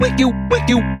Wiki.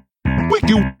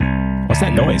 What's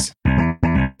that noise?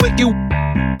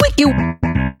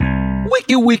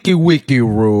 Wiki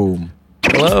room.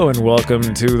 Hello and welcome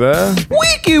to the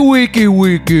Wiki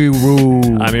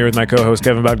room. I'm here with my co-host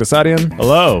Kevin Bagdasarian,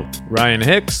 Hello. Ryan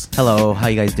Hicks, Hello, how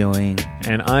you guys doing?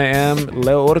 and I am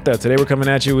Leo Orta. Today we're coming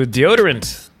at you with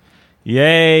deodorant.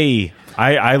 Yay.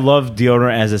 I love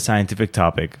deodorant as a scientific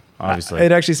topic, obviously.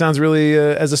 It actually sounds really,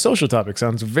 as a social topic,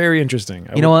 sounds very interesting.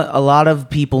 You know what? A lot of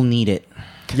people need it.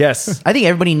 Yes. I think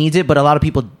everybody needs it, but a lot of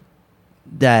people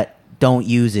that don't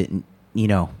use it, you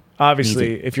know. Obviously,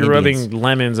 needs it. if you're rubbing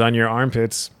lemons on your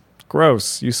armpits,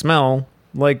 gross. You smell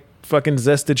like fucking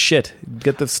zested shit.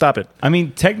 Stop it. I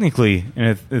mean, technically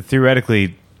and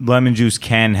theoretically, lemon juice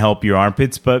can help your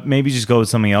armpits, but maybe just go with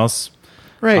something else.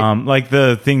 Right. Like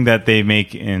the thing that they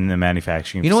make in the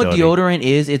manufacturing You know facility. what deodorant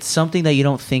is? It's something that you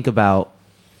don't think about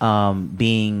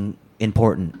being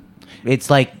important. It's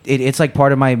like it's like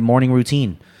part of my morning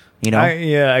routine, you know?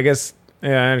 I guess.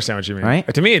 Yeah, I understand what you mean.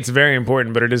 Right? To me, it's very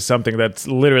important, but it is something that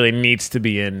literally needs to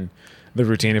be in the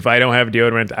routine. If I don't have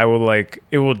deodorant,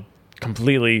 it will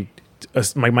completely.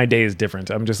 My day is different.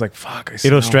 I'm just like, fuck.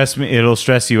 It'll stress me. It'll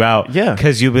stress you out. Yeah.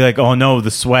 Because you'll be like, oh no, the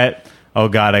sweat. Oh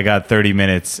God, I got 30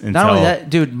 minutes until. Not only that,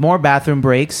 dude, more bathroom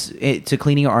breaks to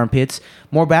cleaning your armpits.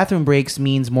 More bathroom breaks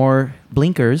means more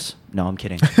blinkers. No, I'm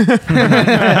kidding.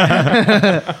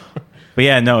 But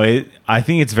yeah, no, I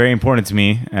think it's very important to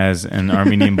me as an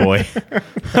Armenian boy.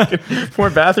 More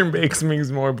bathroom breaks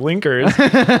means more blinkers.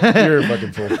 You're a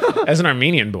fucking fool. As an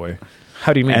Armenian boy,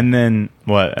 how do you mean? And then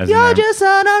what? As You're an just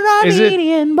an Is it-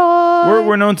 Armenian boy.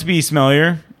 we're known to be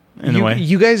smellier in a way.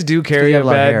 You guys do carry you a have a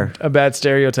lot of hair. bad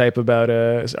stereotype about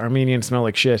Armenians smell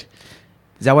like shit.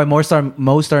 Is that why most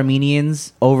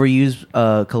Armenians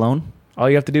overuse cologne? All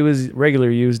you have to do is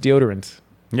use deodorant.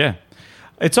 Yeah.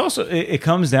 It's also it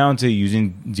comes down to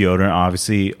using deodorant,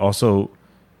 obviously, also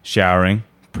showering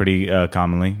pretty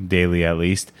commonly, daily at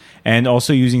least, and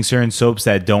also using certain soaps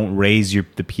that don't raise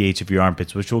the pH of your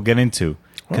armpits, which we'll get into.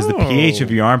 Because the pH of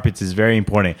your armpits is very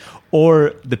important.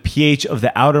 Or the pH of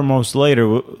the outermost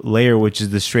layer which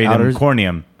is the stratum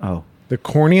corneum. Oh. The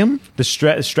corneum? The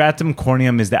stratum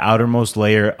corneum is the outermost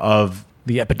layer of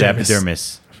The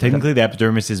epidermis. Technically, the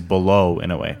epidermis is below, in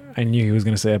a way. I knew he was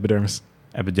going to say epidermis.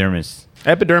 Epidermis.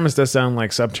 Epidermis does sound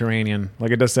like subterranean. Like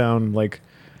it does sound like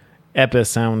epi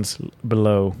sounds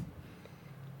below.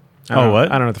 What? I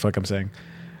don't know what the fuck I'm saying.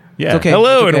 Yeah. It's okay.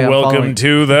 Hello It's okay, and I'm welcome following.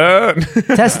 to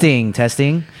the...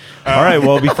 testing. All right.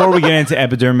 Well, before we get into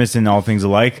epidermis and all things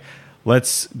alike,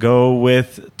 let's go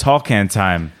with tall can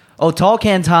time. Oh, tall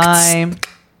can time.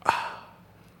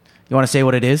 You want to say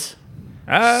what it is?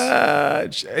 How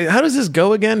does this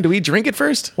go again? Do we drink it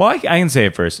first? Well, I can say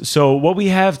it first. So what we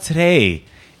have today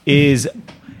is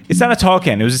it's not a tall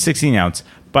can. It was a 16 ounce.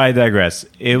 But I digress.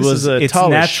 It's tallish.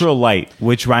 natural light,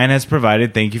 which Ryan has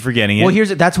provided. Thank you for getting it. Well,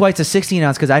 that's why it's a 16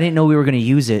 ounce, because I didn't know we were going to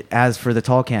use it as for the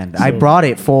tall can. I brought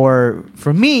it for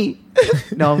me.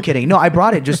 No, I'm kidding. No, I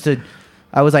brought it just to.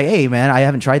 I was like, hey man, I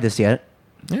haven't tried this yet.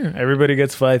 Yeah, everybody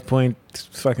gets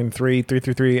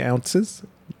 5.3 ounces.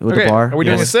 With the bar. Are we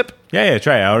doing a Yes. sip? Yeah,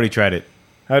 try it. I already tried it.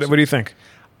 What do you think?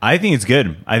 I think it's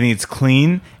good. I think it's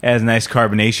clean. It has nice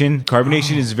carbonation.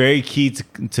 Carbonation is very key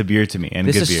to beer to me. And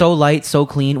This good is beer. so light, so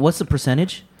clean. What's the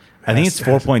percentage? I think it's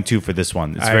 4.2 for this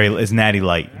one. It's natty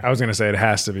light. I was going to say it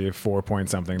has to be a 4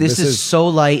 point something. This is so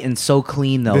light and so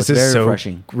clean, though. This It's is very so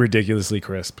refreshing. ridiculously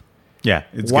crisp. Yeah,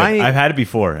 it's Why- good. I've had it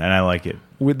before and I like it.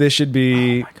 This should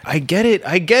be. I get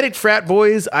it, frat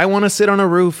boys. I want to sit on a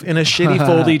roof in a shitty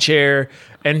foldy chair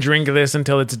and drink this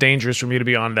until it's dangerous for me to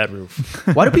be on that roof.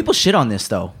 Why do people shit on this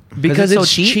though? Because so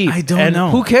it's cheap. I don't And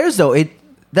know. Who cares though?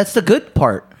 That's the good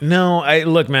part. No,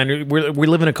 look, man. We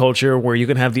live in a culture where you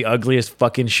can have the ugliest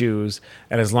fucking shoes,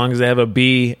 and as long as they have a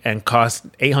B and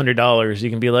cost $800,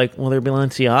 you can be like, well, they're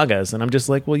Balenciagas, and I'm just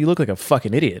like, well, you look like a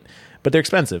fucking idiot, but they're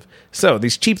expensive. So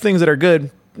these cheap things that are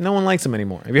good, no one likes them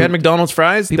anymore. Have you had McDonald's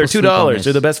fries? People They're sleep on $2. this.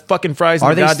 They're the best fucking fries.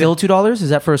 Are in the they goddamn- still $2? Is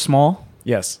that for a small?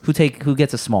 Yes. Who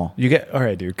gets a small? You get all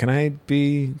right, dude. Can I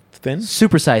be thin?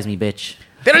 Supersize me, bitch.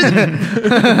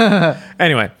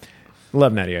 Anyway,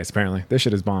 love Natty Ice. Apparently, this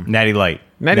shit is bomb. Natty light.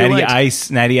 Natty Light. Ice.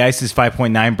 Natty Ice is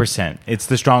 5.9%. It's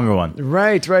the stronger one.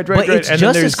 Right. But it's And then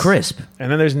just there's- as crisp.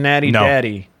 And then there's Natty No.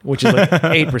 Daddy, which is like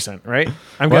 8%, right?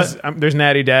 There's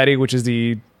Natty Daddy, which is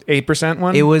the 8%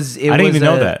 one. I didn't even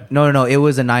know that. No. It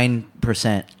was a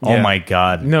 9%. Oh Yeah. my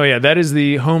God. No, yeah, that is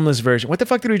the homeless version. What the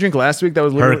fuck did we drink last week? That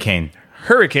was literally-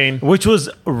 Hurricane. Which was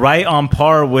right on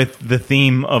par with the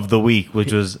theme of the week,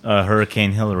 which was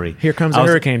Hurricane Hillary. Here comes a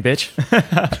hurricane, bitch.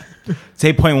 It's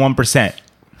 8.1%.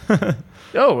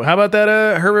 Oh, how about that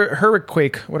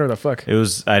hurricane? Whatever the fuck. It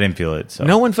was. I didn't feel it. So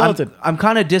No one felt it. I'm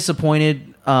kind of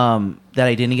disappointed that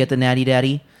I didn't get the Natty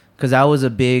Daddy because that was a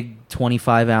big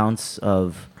 25 ounce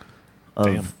of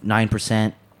Damn.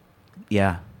 9%.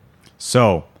 Yeah.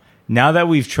 So now that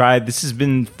we've tried, this has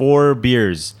been 4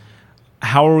 beers.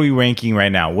 How are we ranking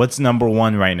right now? What's number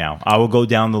 1 right now? I will go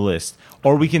down the list,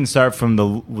 or we can start from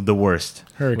the worst.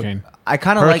 Hurricane. I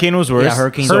kind of Hurricane was worse. Yeah,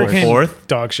 Hurricane's So worse. fourth.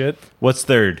 Dog shit. What's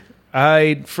third?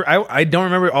 I don't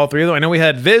remember all 3 of them. I know we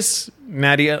had this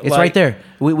Natty. It's right there.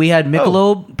 We had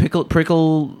Michelob,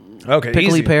 prickly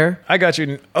easy. pear, I got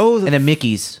you. Oh, and then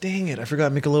Mickey's. dang it! I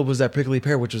forgot Michelob was that prickly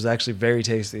pear, which was actually very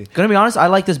tasty. Gonna be honest, I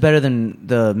like this better than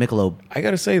the Michelob. I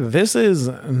gotta say, this is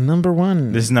number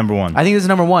 1. This is number 1. I think this is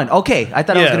number 1. Okay, I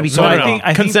thought it was gonna be so totally no, wrong.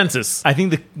 I think- consensus I think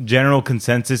the general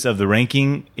consensus of the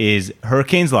ranking is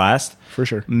Hurricane's last. for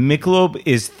sure. Michelob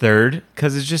is third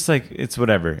because it's just like it's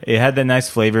whatever. It had that nice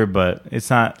flavor, but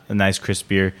it's not a nice crisp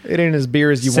beer. It ain't as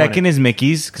beer as you want. Second is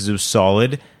Mickey's because it was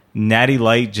solid. Natty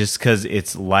Light just because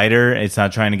it's lighter. It's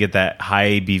not trying to get that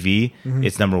high ABV.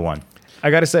 It's number 1.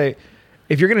 I gotta say,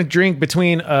 if you're gonna drink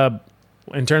between,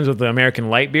 in terms of the American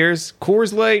light beers,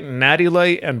 Coors Light, Natty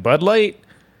Light, and Bud Light,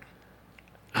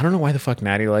 I don't know why the fuck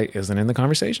Natty Light isn't in the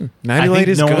conversation. Natty I Light think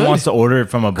is no good. one wants to order it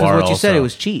from a Because bar. what you said, also. it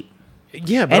was cheap,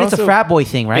 Yeah, but and it's a also- frat boy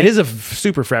thing, right? It is a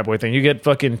super frat boy thing. You get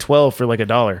fucking 12 for like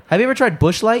 $1. Have you ever tried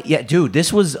Busch Light? Yeah, dude,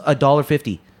 this was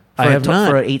 $1.50. I have not.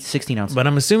 For an 8/16 ounce. But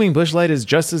I'm assuming Busch Light is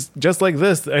just like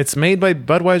this. It's made by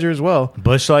Budweiser as well.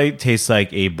 Busch Light tastes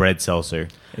like a bread seltzer.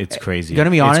 It's crazy. Gonna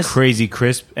be honest- it's crazy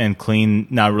crisp and clean.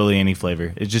 Not really any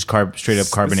flavor. It's just straight up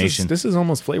carbonation. This is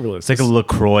almost flavorless. It's like a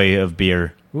LaCroix of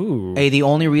beer. Ooh. Hey, the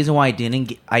only reason why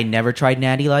I never tried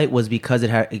Natty Light was because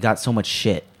it got so much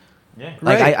shit. Yeah.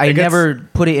 Like Right. I It gets- never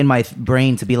put it in my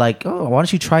brain to be like, oh, why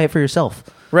don't you try it for yourself?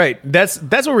 Right. That's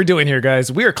what we're doing here, guys.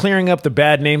 We are clearing up the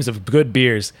bad names of good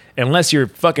beers. Unless you're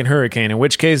fucking Hurricane, in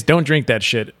which case, don't drink that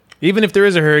shit. Even if there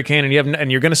is a hurricane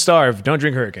and you're gonna starve, don't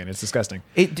drink Hurricane. It's disgusting.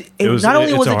 It was- not only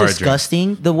it's was a it hard drink.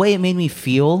 disgusting, the way it made me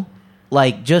feel,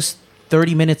 like just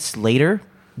 30 minutes later,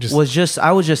 I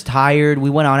was just tired. We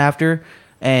went out after,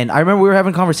 and I remember we were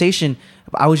having a conversation.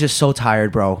 I was just so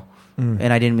tired, bro,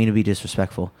 and I didn't mean to be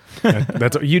disrespectful.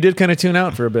 That's you did kind of tune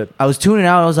out for a bit. I was tuning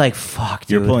out. I was like, "Fuck, dude."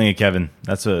 You're pulling a Kevin.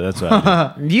 That's what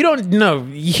I do. You don't know.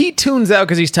 He tunes out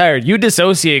because he's tired. You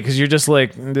dissociate because you're just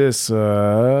like this,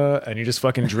 and you just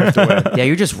fucking drift away. Yeah,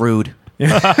 you're just rude. rude.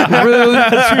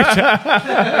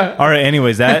 All right.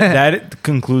 Anyways, that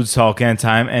concludes Talk Can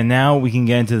Time, and now we can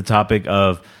get into the topic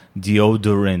of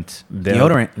deodorant.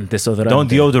 Deodorant. Don't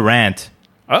deodorant,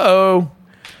 Uh-oh.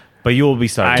 but you will be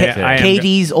starting. I today. am-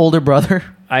 KD's older brother,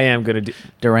 I am gonna do.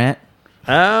 Durant.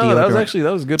 Oh, that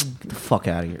Deodorant. was good. Get the fuck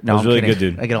out of here. That No, was I'm really kidding. good,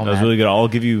 dude. I get all that was mad. really good. I'll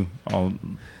give you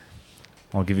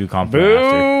a compliment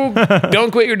after. Boo!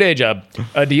 Don't quit your day job.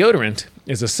 A deodorant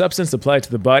is a substance applied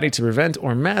to the body to prevent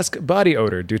or mask body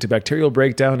odor due to bacterial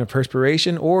breakdown of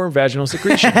perspiration or vaginal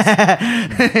secretions.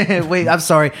 Wait, I'm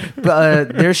sorry.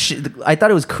 I thought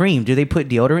it was cream. Do they put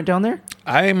deodorant down there?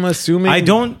 I'm assuming. I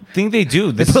don't think they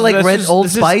do. They put, like, that's red Old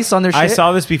this Spice on their I shit?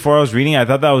 saw this before I was reading. I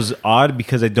thought that was odd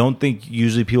because I don't think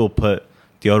usually people put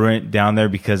deodorant down there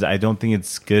because I don't think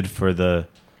it's good for the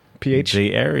pH.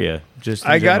 the area. Just in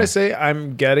I general. gotta say,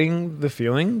 I'm getting the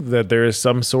feeling that there is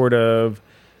some sort of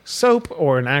soap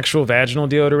or an actual vaginal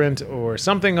deodorant or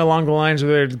something along the lines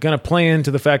where they're gonna play into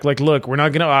the fact, like, look, we're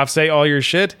not gonna offset all your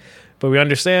shit, but we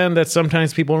understand that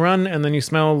sometimes people run and then you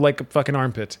smell like a fucking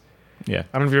armpit. Yeah.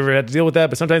 I don't know if you ever had to deal with that,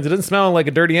 but sometimes it doesn't smell like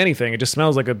a dirty anything. It just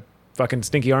smells like a fucking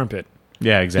stinky armpit.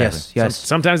 Yeah, exactly. Yes.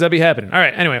 Sometimes that'd be happening. All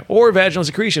right, anyway. Or vaginal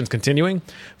secretions, continuing.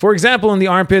 For example, in the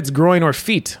armpits, groin, or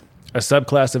feet. A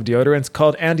subclass of deodorants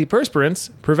called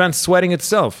anti-perspirants prevents sweating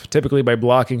itself, typically by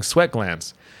blocking sweat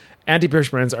glands.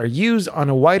 Antiperspirants are used on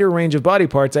a wider range of body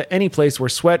parts at any place where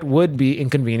sweat would be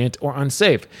inconvenient or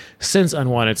unsafe, since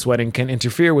unwanted sweating can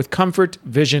interfere with comfort,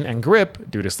 vision, and grip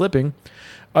due to slipping.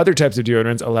 Other types of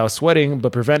deodorants allow sweating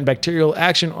but prevent bacterial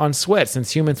action on sweat,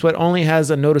 since human sweat only has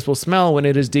a noticeable smell when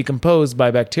it is decomposed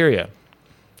by bacteria.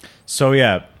 So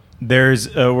yeah,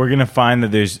 there's we're gonna find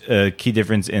that there's a key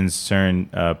difference in certain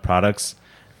products.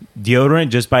 Deodorant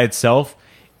just by itself,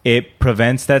 it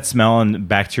prevents that smell and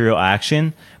bacterial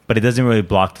action, but it doesn't really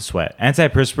block the sweat.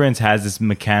 Antiperspirants has this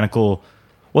mechanical,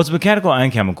 well, it's mechanical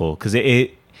and chemical because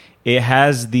it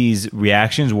has these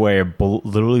reactions where it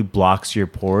literally blocks your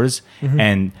pores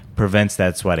and prevents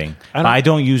that sweating. I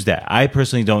don't use that. I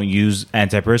personally don't use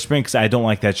antiperspirant because I don't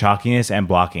like that chalkiness and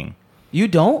blocking. You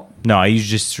don't? No, I use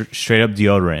just straight up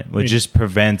deodorant, which just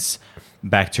prevents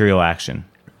bacterial action.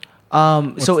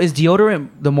 So is deodorant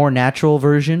the more natural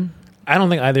version? I don't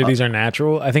think either of these are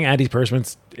natural. I think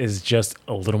antiperspirant is just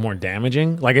a little more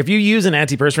damaging. Like if you use an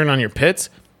antiperspirant on your pits,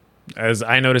 as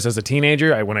I noticed as a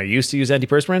teenager, when I used to use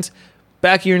antiperspirants,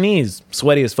 back of your knees,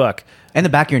 sweaty as fuck. And the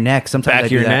back of your neck. Sometimes Back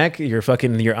of your neck,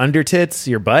 your under tits,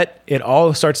 your butt, it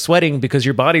all starts sweating because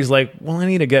your body's like, well, I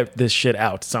need to get this shit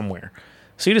out somewhere.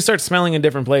 So you just start smelling in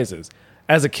different places.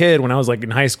 As a kid, when I was like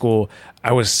in high school,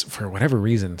 I was, for whatever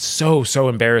reason, so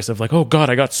embarrassed of like, oh God,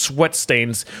 I got sweat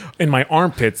stains in my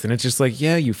armpits. And it's just like,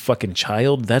 yeah, you fucking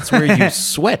child. That's where you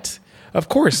sweat. Of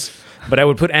course. But I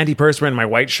would put antiperspirant and my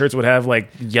white shirts would have like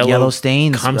yellow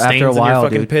stains cum after stains a while, in your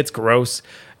fucking dude. pits. Gross.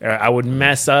 I would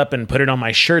mess up and put it on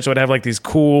my shirt, so I'd have like these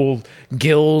cool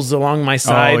gills along my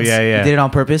sides. Oh, yeah, You yeah. did it on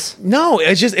purpose? No,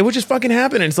 it would just fucking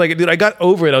happen. And it's like, dude, I got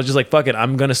over it. I was just like, fuck it,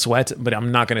 I'm gonna sweat, but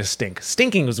I'm not gonna stink.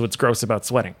 Stinking is what's gross about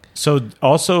sweating. So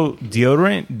also,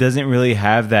 deodorant doesn't really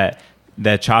have that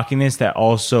chalkiness that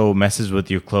also messes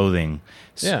with your clothing.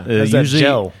 Yeah, has that usually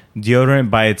gel. Deodorant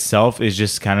by itself is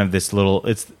just kind of this little.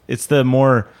 It's the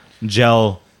more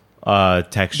gel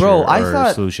texture Bro,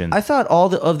 or solution. I thought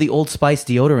all of the Old Spice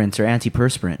deodorants are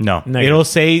antiperspirant. No,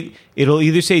 Negative. it'll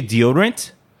either say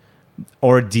deodorant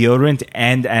or deodorant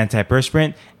and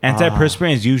antiperspirant.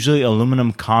 Antiperspirant is usually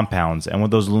aluminum compounds, and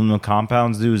what those aluminum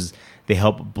compounds do is they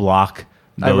help block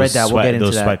those I read that. We'll get into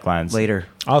those that sweat glands later.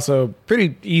 Also,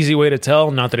 pretty easy way to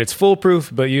tell. Not that it's foolproof,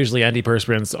 but usually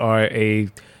antiperspirants are a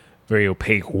very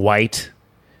opaque white.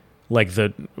 Like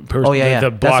the That's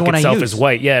block the one I itself use. is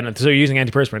white. Yeah, and so you're using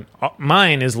antiperspirant.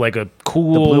 Mine is like a The blue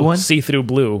cool one? see-through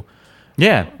blue.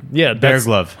 Yeah, Yeah, Bear that's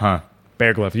glove, huh?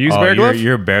 Bear glove. You use Oh, Bear glove?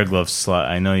 You're a Bear glove slut.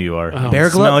 I know you are. Bear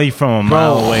glove? Smell you from a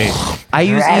mile away. I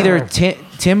use either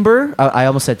Timber. I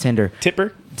almost said Tinder.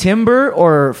 Tipper. Timber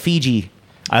or Fiji.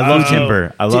 I love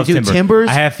Timber. I love Dude, Timber. Timbers-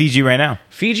 I have Fiji right now.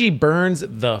 Fiji burns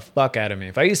the fuck out of me.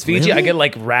 If I use Fiji, Really? I get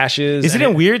like rashes. Isn't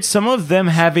and it weird? Some of them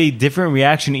have a different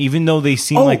reaction, even though they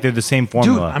seem Oh, like they're the same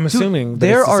formula. I'm assuming that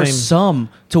there it's the are same. some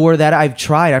to where that I've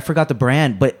tried. I forgot the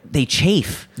brand, but they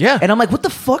chafe. Yeah. And I'm like, what the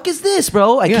fuck is this,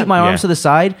 bro? I Yeah. keep my arms Yeah. to the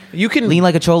side. You can- lean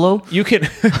like a cholo. You can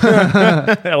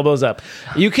elbows up.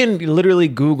 You can literally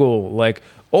Google like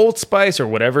Old Spice or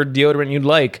whatever deodorant you'd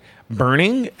like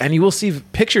burning, and you will see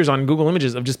pictures on Google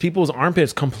Images of just people's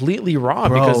armpits completely raw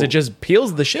Bro. because it just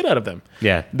peels the shit out of them.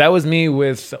 Yeah. That was me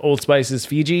with Old Spice's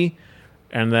Fiji,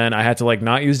 and then I had to like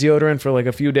not use deodorant for like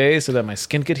a few days so that my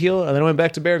skin could heal, and then I went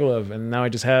back to Bear Glove, and now I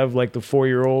just have like the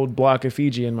 4-year-old block of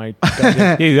Fiji in my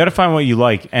goddamn- Yeah, you got to find what you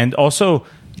like. And also,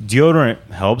 deodorant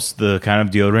helps, the kind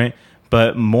of deodorant.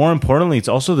 But more importantly, it's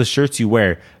also the shirts you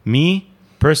wear. Me,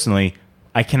 personally,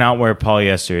 I cannot wear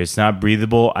polyester. It's not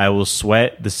breathable. I will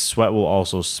sweat. The sweat will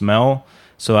also smell.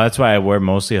 So that's why I wear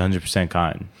mostly 100%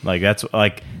 cotton. That's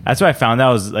why I found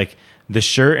out was like the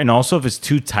shirt, and also if it's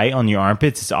too tight on your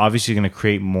armpits, it's obviously going to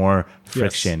create more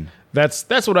friction. That's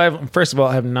what I've. First of all,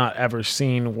 I have not ever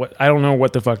seen what. I don't know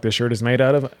what the fuck this shirt is made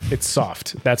out of. It's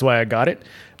soft. That's why I got it.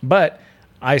 But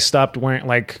I stopped wearing,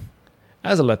 like,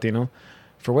 as a Latino,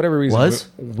 for whatever reason,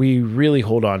 we really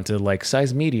hold on to like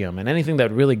size medium, and anything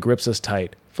that really grips us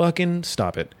tight, fucking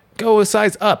stop it. Go a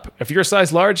size up. If you're a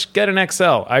size large, get an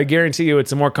XL. I guarantee you,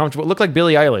 it's a more comfortable. Look like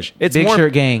Billie Eilish. It's Big more,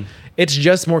 shirt gang. It's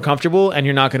just more comfortable, and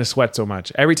you're not going to sweat so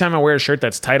much. Every time I wear a shirt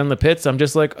that's tight on the pits, I'm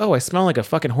just like, oh, I smell like a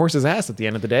fucking horse's ass at the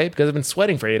end of the day because I've been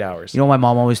sweating for 8 hours. You know what my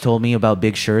mom always told me about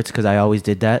big shirts, because I always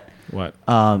did that? What?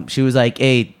 She was like,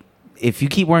 hey, if you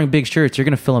keep wearing big shirts, you're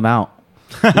going to fill them out.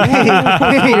 You're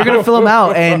going to fill them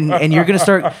out, and you're going to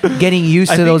start getting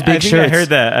used to those big shirts. I heard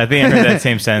that. I think I heard that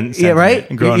same sentence. Yeah, right?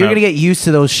 You're going to get used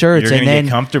to those shirts, You're and gonna then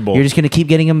get comfortable. you're just going to keep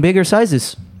getting them bigger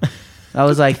sizes. I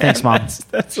was like, thanks, Mom.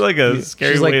 That's like a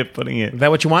scary She's way like, of putting it. Is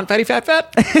that what you want, fatty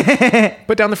fat?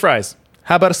 Put down the fries.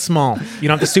 How about a small? You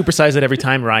don't have to supersize it every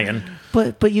time, Ryan.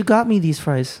 But you got me these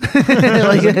fries.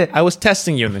 I was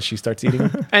testing you, and then she starts eating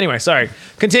them. Anyway, sorry.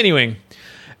 Continuing.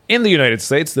 In the United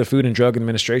States, the Food and Drug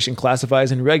Administration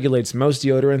classifies and regulates most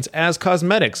deodorants as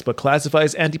cosmetics, but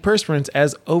classifies antiperspirants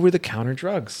as over-the-counter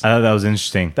drugs. I thought that was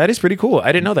interesting. That is pretty cool.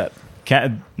 I didn't know that.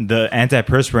 The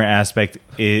antiperspirant aspect,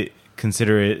 it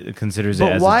considers it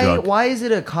But as a drug. why is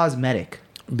it a cosmetic?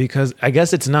 Because I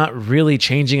guess it's not really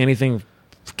changing anything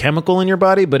chemical in your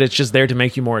body, but it's just there to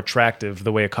make you more attractive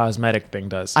the way a cosmetic thing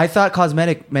does. I thought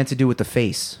cosmetic meant to do with the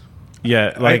face.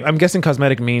 Yeah, like I'm guessing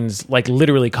cosmetic means like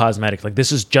literally cosmetic. Like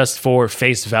this is just for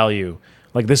face value.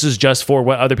 Like this is just for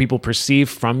what other people perceive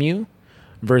from you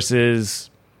versus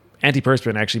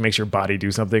antiperspirant actually makes your body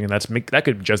do something, and that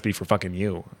could just be for fucking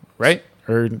you, right?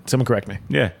 Or someone correct me.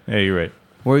 yeah, you're right.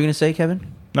 What were you going to say,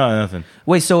 Kevin? No, nothing.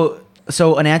 Wait, so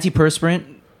an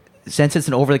antiperspirant, since it's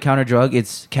an over-the-counter drug,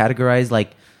 it's categorized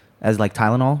like as like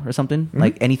Tylenol or something?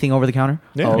 Like anything over the counter?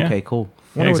 Yeah. Oh, Yeah. okay, cool.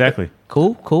 Yeah, exactly.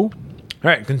 Cool. All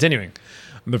right, continuing.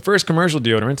 The first commercial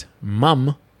deodorant,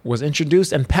 Mum, was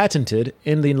introduced and patented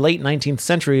in the late 19th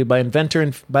century by an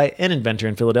inventor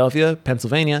in Philadelphia,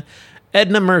 Pennsylvania,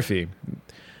 Edna Murphy.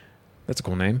 That's a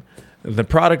cool name. The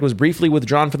product was briefly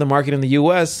withdrawn from the market in the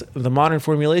U.S. The modern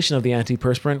formulation of the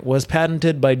antiperspirant was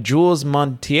patented by Jules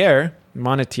Montenier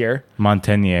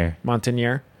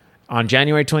on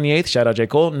January 28th, shout out J.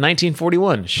 Cole,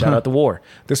 1941, shout out the war.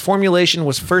 This formulation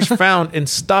was first found in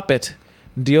Stop It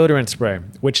deodorant spray,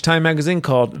 which Time magazine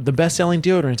called the best-selling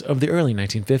deodorant of the early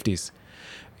 1950s.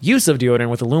 Use of deodorant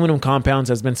with aluminum compounds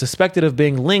has been suspected of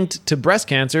being linked to breast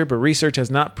cancer, but research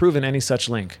has not proven any such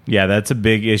link. Yeah, that's a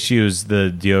big issue, is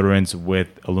the deodorants with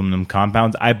aluminum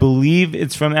compounds. I believe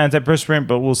it's from anti-perspirant,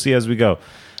 but we'll see as we go.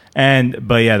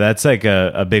 But yeah, that's like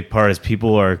a big part, is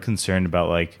people are concerned about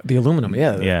like the aluminum.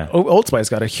 Yeah. Old Spice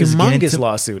got a humongous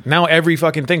lawsuit. Now every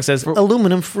fucking thing says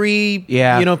aluminum free.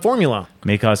 Formula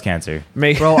may cause cancer.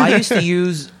 Bro, I used to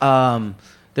use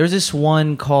there's this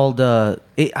one called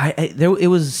it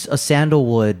was a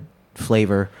sandalwood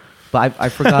flavor, but I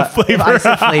forgot Flavor. I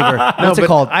said flavor. What's it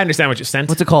called? I understand what you scent.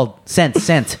 What's it called?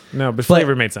 Scent. No, but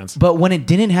flavor made sense. But when it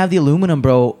didn't have the aluminum,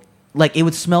 bro, like it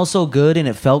would smell so good and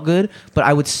it felt good, but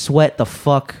I would sweat the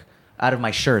fuck out of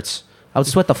my shirts. I would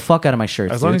sweat the fuck out of my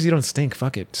shirts. As long as you don't stink,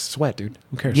 fuck it. Just sweat, dude.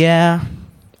 Who cares? Yeah.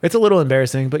 It's a little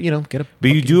embarrassing, but get a...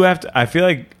 But you do have to... I feel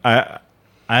like I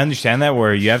understand that,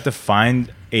 where you have to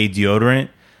find a deodorant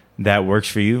that works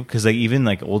for you. Because like even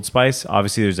like Old Spice,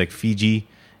 obviously there's like Fiji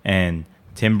and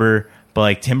Timber. But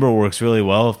like Timber works really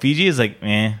well. Fiji is like,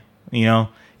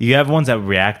 You have ones that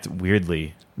react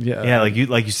weirdly. Yeah, like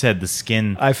you said, the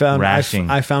skin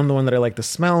rashing. I found the one that I like the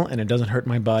smell, and it doesn't hurt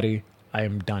my body. I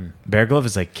am done. Bear Glove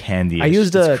is like candy. I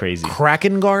used a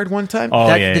Kraken Guard one time. Oh,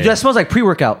 that smells like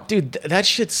pre-workout. Dude, that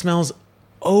shit smells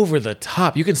over the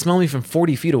top. You can smell me from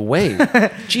 40 feet away.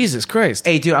 Jesus Christ.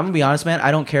 Hey, dude, I'm going to be honest, man. I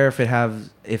don't care if it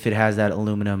has that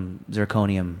aluminum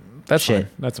zirconium shit. Fine.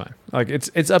 That's fine. Like,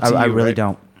 it's up to you. I really right?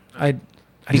 don't.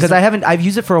 Because I've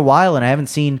used it for a while, and I haven't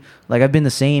seen, like, I've been the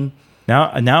same. Now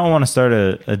I want to start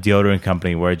a deodorant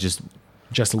company where it just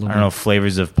aluminum. I don't know,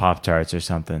 flavors of Pop-Tarts or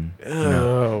something.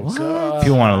 Oh, God.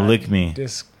 People want to lick me.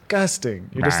 Disgusting.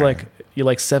 You're just like, you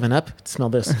like 7-Up? Smell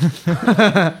this. All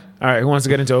right, who wants to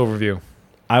get into overview?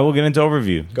 I will get into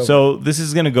overview. So this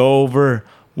is going to go over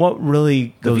what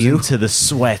really goes into the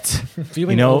sweat.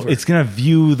 It's going to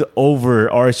view the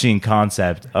overarching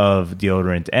concept of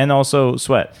deodorant and also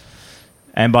sweat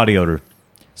and body odor.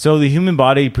 So the human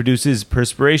body produces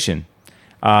perspiration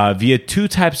via two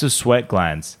types of sweat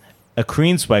glands.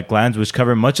 Eccrine sweat glands, which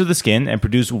cover much of the skin and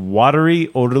produce watery,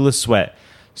 odorless sweat.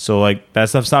 So, like, that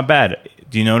stuff's not bad.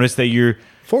 Do you notice that your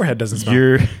forehead doesn't smell?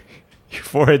 Your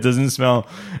forehead doesn't smell.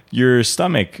 Your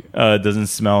stomach doesn't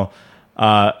smell.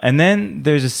 And then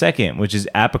there's a second, which is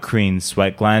apocrine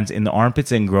sweat glands in the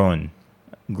armpits and groin.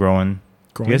 Groin.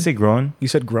 You guys say groin? You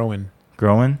said growing.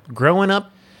 Groin? Growing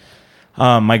up?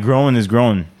 My groin is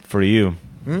grown for you.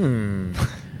 Good.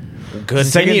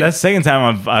 That's the second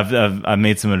time I've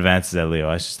made some advances at Leo.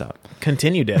 I should stop.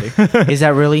 Continue, Daddy. Is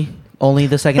that really only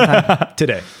the second time?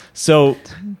 Today. So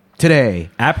today,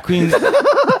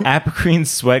 apocrine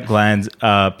sweat glands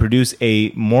produce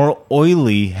a more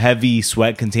oily, heavy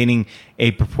sweat containing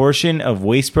a proportion of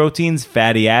waste proteins,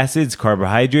 fatty acids,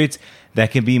 carbohydrates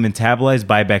that can be metabolized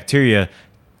by bacteria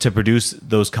to produce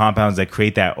those compounds that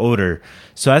create that odor.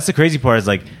 So that's the crazy part, is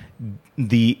like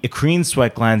the eccrine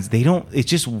sweat glands, it's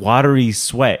just watery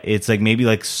sweat. It's like maybe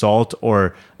like salt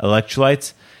or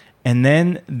electrolytes. And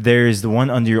then there's the one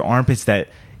under your armpits that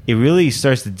it really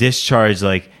starts to discharge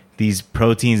like these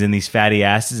proteins and these fatty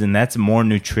acids, and that's more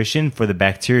nutrition for the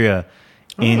bacteria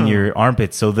in your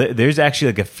armpits. So there's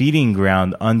actually like a feeding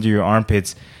ground under your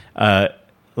armpits,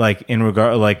 like in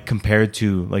regard, like compared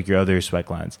to like your other sweat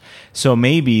glands. So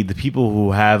maybe the people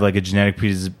who have like a genetic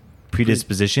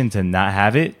predisposition to not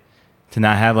have it, to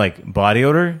not have like body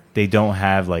odor, they don't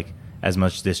have like as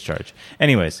much discharge.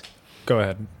 Anyways, go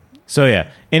ahead. So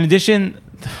yeah, in addition,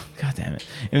 God damn it.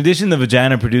 In addition, the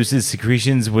vagina produces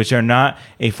secretions which are not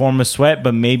a form of sweat,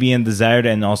 but may be undesired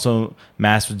and also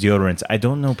masked with deodorants. I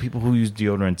don't know people who use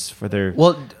deodorants for their...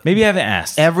 Well, maybe I haven't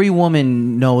asked. Every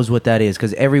woman knows what that is,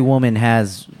 because every woman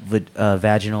has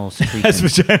vaginal secretions. Has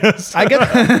vaginas. I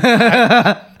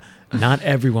get not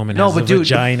every woman has a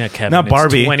vagina, Kevin. Not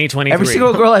Barbie. It's 2023. Every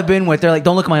single girl I've been with, they're like,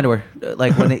 don't look at my underwear.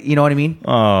 Like, when they, you know what I mean?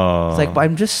 Oh. It's like,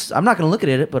 I'm not going to look at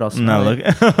it, but I'll smell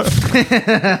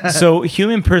it. So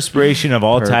human perspiration of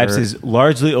all types is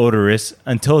largely odorless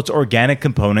until its organic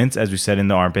components, as we said in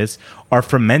the armpits, are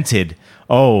fermented.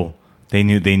 Oh, they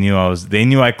knew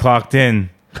I clocked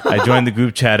in. I joined the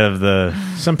group chat of the.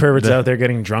 Some perverts out there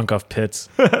getting drunk off pits.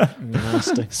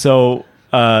 Nasty. So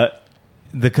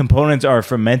the components are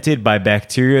fermented by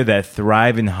bacteria that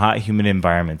thrive in hot, humid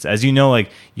environments. As you know, like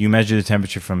you measure the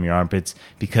temperature from your armpits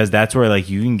because that's where like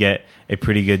you can get a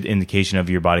pretty good indication of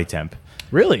your body temp.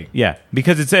 Really? Yeah,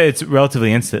 because it's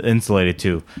relatively insulated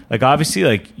too. Like obviously,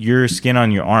 like your skin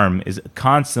on your arm is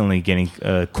constantly getting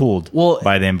cooled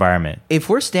by the environment. If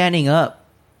we're standing up,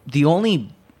 the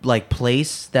only like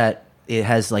place that it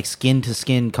has like skin to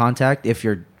skin contact, if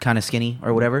you're kind of skinny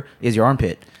or whatever, is your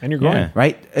armpit and your groin,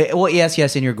 right? Well,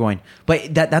 yes, and your groin.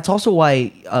 But that's also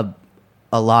why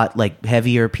a lot like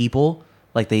heavier people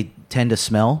like they tend to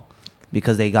smell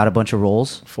because they got a bunch of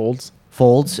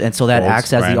folds, and so that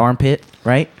acts as the armpit,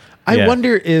 right? I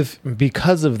wonder if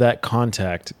because of that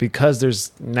contact, because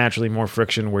there's naturally more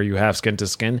friction where you have skin to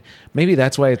skin, maybe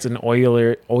that's why it's an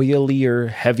oilier,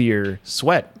 heavier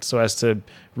sweat, so as to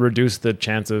reduce the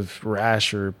chance of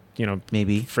rash or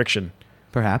maybe friction.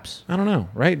 Perhaps. I don't know.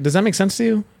 Right? Does that make sense to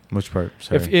you? Which part?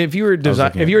 Sorry. If you were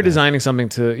designing something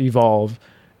to evolve,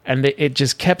 and it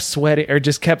just kept sweating or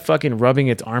just kept fucking rubbing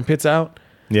its armpits out,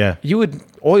 you would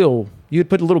you'd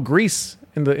put a little grease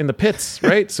in the pits,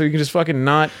 right? So you can just fucking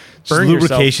not burn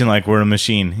yourself. Lubrication like we're a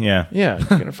machine. Yeah. Yeah. You're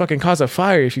going to fucking cause a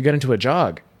fire if you get into a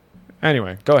jog.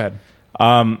 Anyway, go ahead.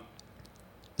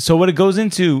 So what it goes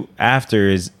into after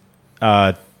is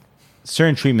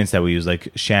certain treatments that we use, like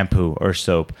shampoo or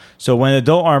soap. So when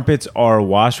adult armpits are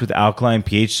washed with alkaline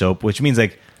pH soap, which means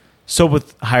like soap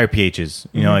with higher pHs,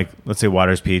 you know, like let's say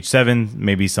water's pH 7,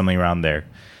 maybe something around there.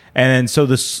 And then so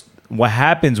what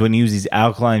happens when you use these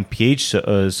alkaline pH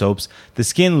soaps, the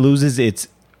skin loses its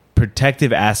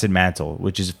protective acid mantle,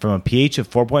 which is from a pH of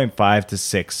 4.5 to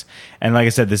 6. And like I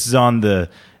said, this is on the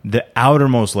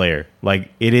outermost layer.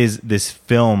 Like it is this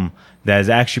film that is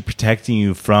actually protecting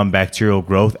you from bacterial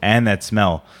growth and that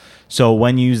smell. So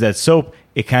when you use that soap,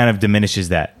 it kind of diminishes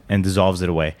that and dissolves it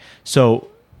away. So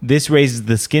this raises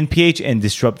the skin pH and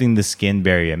disrupting the skin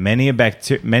barrier. Many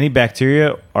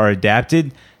bacteria are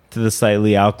adapted to the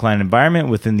slightly alkaline environment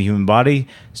within the human body,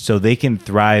 so they can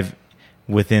thrive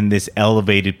within this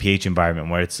elevated pH environment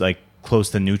where it's like close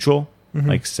to neutral,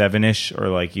 like 7-ish or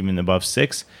like even above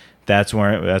 6. That's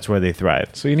where they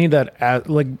thrive. So you need that,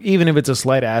 like even if it's a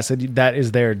slight acid, that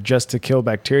is there just to kill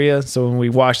bacteria. So when we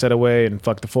wash that away and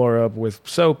fuck the floor up with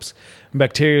soaps,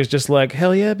 bacteria is just like,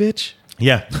 hell yeah, bitch.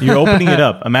 Yeah, you're opening it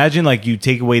up. Imagine like you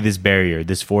take away this barrier,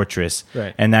 this fortress,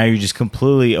 right, and now you're just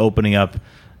completely opening up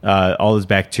all this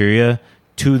bacteria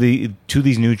to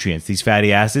these nutrients, these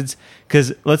fatty acids.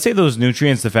 Because let's say those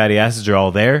nutrients, the fatty acids, are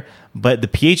all there, but the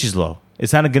pH is low.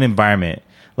 It's not a good environment.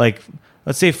 Like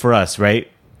let's say for us, right?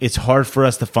 It's hard for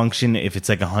us to function if it's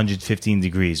like 115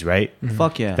 degrees, right?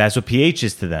 Fuck yeah. That's what pH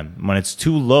is to them. When it's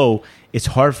too low, it's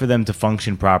hard for them to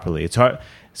function properly. It's hard.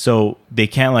 So they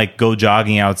can't like go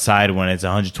jogging outside when it's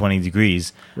 120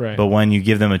 degrees. Right. But when you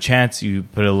give them a chance, you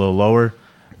put it a little lower,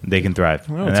 they can thrive.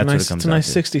 Oh, and it's a nice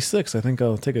 66. I think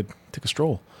I'll take a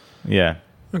stroll. Yeah.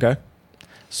 Okay.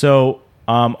 So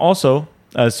also,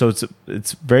 so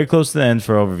it's very close to the end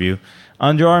for overview.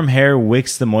 Underarm hair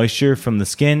wicks the moisture from the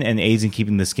skin and aids in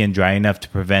keeping the skin dry enough to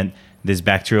prevent this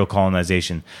bacterial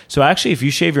colonization. So actually, if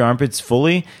you shave your armpits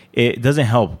fully, it doesn't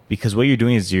help because what you're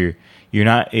doing is it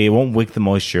won't wick the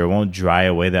moisture. It won't dry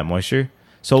away that moisture.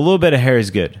 So a little bit of hair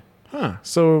is good. Huh.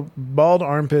 So bald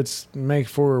armpits make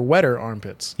for wetter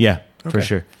armpits. Yeah, for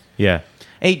sure. Yeah.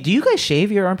 Hey, do you guys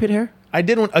shave your armpit hair? I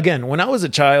did again, when I was a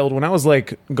child, when I was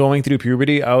like going through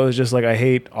puberty, I was just like, I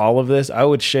hate all of this. I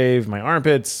would shave my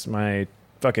armpits, my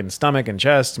fucking stomach and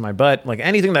chest, my butt, like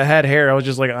anything that had hair. I was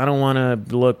just like, I don't want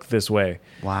to look this way.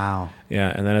 Wow.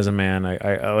 Yeah. And then as a man,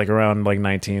 I like around like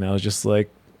 19, I was just like,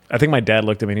 I think my dad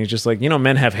looked at me and he's just like,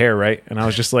 men have hair, right? And I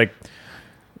was just like,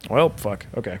 well, fuck.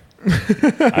 Okay.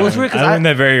 I learned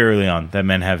that very early on, that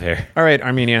men have hair. All right,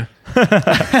 Armenia.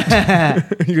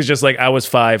 He was just like, I was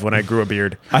 5 when I grew a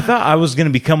beard. I thought I was going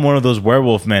to become one of those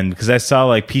werewolf men because I saw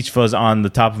like peach fuzz on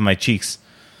the top of my cheeks.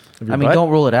 I mean,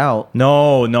 don't rule it out.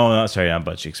 No, sorry, not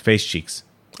butt cheeks, face cheeks.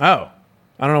 Oh.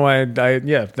 I don't know why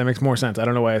yeah, that makes more sense. I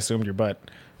don't know why I assumed your butt.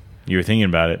 You were thinking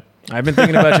about it. I've been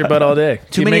thinking about your butt all day.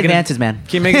 Too many advances, man.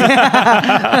 Keep making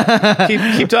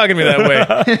keep talking to me that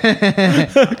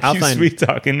way. Keep sweet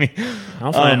talking me.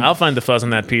 I'll find the fuzz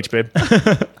on that peach, babe. All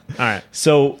right.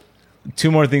 So, 2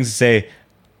 more things to say.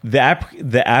 The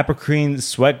apocrine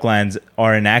sweat glands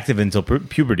are inactive until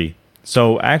puberty.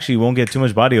 So actually, you won't get too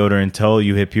much body odor until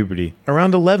you hit puberty.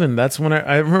 Around 11, that's when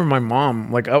I remember my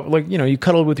mom, like you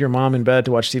cuddled with your mom in bed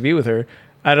to watch TV with her.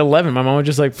 At 11, my mom was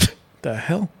just like, the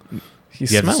hell? you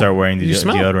have to start wearing the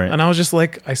deodorant. And I was just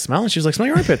like, I smell. And she was like, smell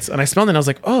your armpits. And I smelled it. And I was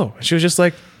like, oh. And she was just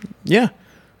like, yeah.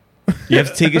 You have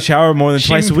to take a shower more than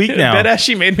twice a week now. Deadass,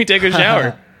 she made me take a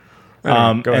shower.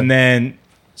 And then,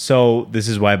 so this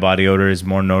is why body odor is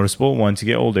more noticeable once you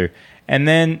get older. And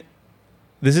then,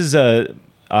 this is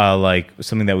like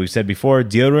something that we've said before.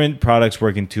 Deodorant products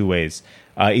work in two ways.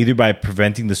 Either by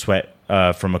preventing the sweat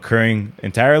from occurring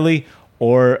entirely,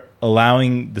 or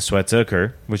allowing the sweat to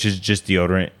occur, which is just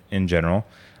deodorant in general,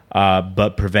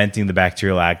 but preventing the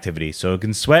bacterial activity. So it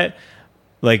can sweat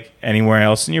like anywhere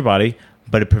else in your body,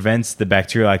 but it prevents the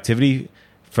bacterial activity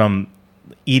from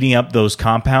eating up those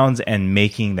compounds and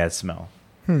making that smell.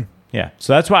 Yeah.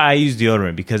 So that's why I use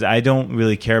deodorant, because I don't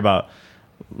really care about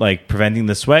like preventing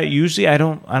the sweat. Usually I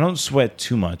don't sweat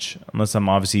too much unless I'm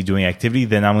obviously doing activity,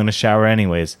 then I'm going to shower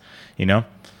anyways, you know?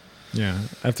 Yeah.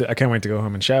 I can't wait to go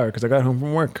home and shower because I got home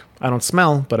from work. I don't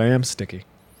smell, but I am sticky.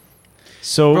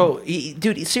 So, bro,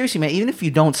 dude, seriously, man, even if you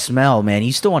don't smell, man,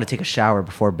 you still want to take a shower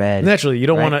before bed. Naturally, you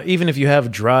don't want to, even if you have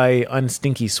dry,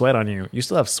 unstinky sweat on you, you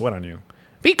still have sweat on you.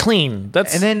 Be clean. And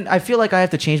then I feel like I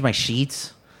have to change my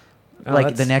sheets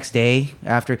the next day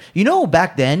after. You know,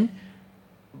 back then,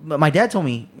 my dad told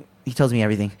me, he tells me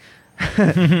everything.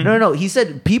 No. He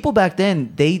said people back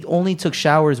then, they only took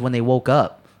showers when they woke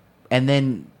up. And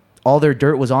then all their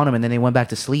dirt was on them, and then they went back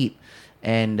to sleep.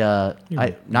 And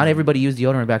not everybody used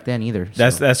deodorant back then either. So.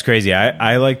 That's crazy.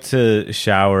 I like to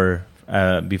shower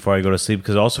before I go to sleep,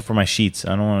 because also for my sheets.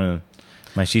 I don't want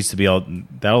my sheets to be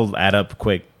that'll add up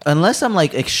quick. Unless I'm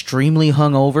like extremely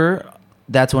hungover,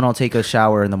 that's when I'll take a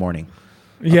shower in the morning.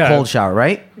 Yeah. A cold shower,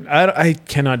 right? I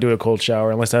cannot do a cold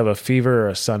shower unless I have a fever or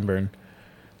a sunburn.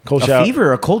 A fever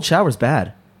or a cold shower is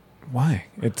bad. Why?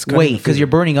 Wait, because you're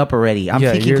burning up already. I'm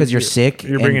thinking because you're sick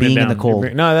and being in the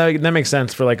cold. No, that makes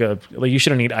sense for like you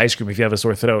shouldn't eat ice cream if you have a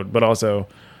sore throat, but also...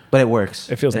 But it works.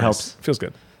 It feels nice. helps. It feels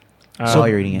good. So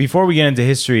you're eating it. Before we get into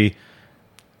history...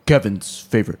 Kevin's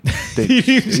favorite thing.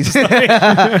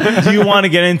 Do you want to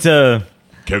get into...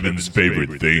 Kevin's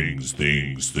favorite things.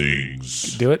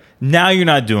 Do it. Now you're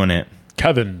not doing it.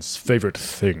 Kevin's favorite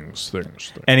things.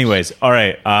 Anyways, all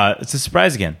right. It's a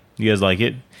surprise again. You guys like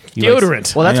it?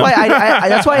 Deodorant. Well, that's why I didn't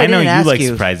ask you. I know you like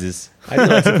surprises. I do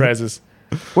like surprises.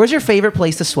 Where's your favorite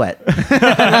place to sweat?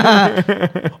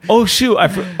 Oh, shoot.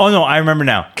 I remember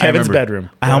now. Kevin's bedroom.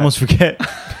 I almost forget.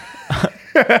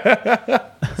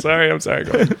 I'm sorry.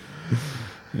 Go ahead.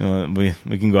 You know,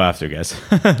 we can go after, guys.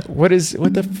 What is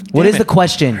the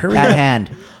question at hand?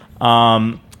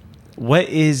 What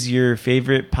is your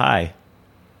favorite pie?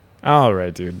 All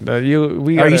right, dude. Are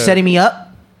you setting me up?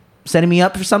 Setting me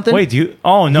up for something? Wait, do you?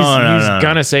 Oh, no. He's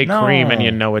gonna say cream, and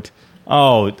you know it.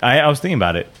 Oh, I was thinking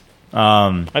about it.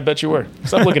 I bet you were.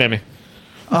 Stop looking at me.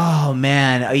 Oh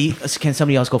man, can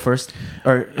somebody else go first,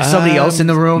 or somebody else in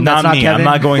the room? Not that's me. Kevin? I'm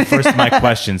not going first with my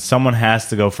questions. Someone has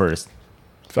to go first.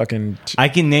 I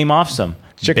can name off some: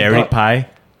 chicken berry pie,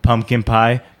 pumpkin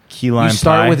pie, key lime pie. You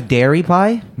start with dairy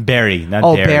pie. Berry,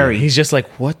 not dairy. Berry. He's just like,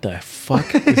 what the fuck?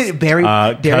 Berry.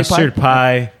 Custard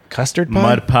pie. Custard pie?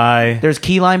 Mud pie. There's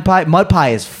key lime pie. Mud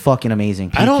pie is fucking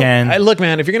amazing. Look,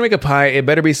 man, if you're going to make a pie, it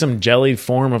better be some jellied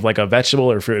form of like a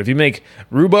vegetable or fruit. If you make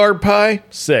rhubarb pie,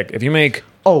 sick. If you make...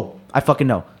 Oh, I fucking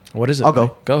know. What is it? I'll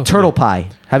go. Turtle pie.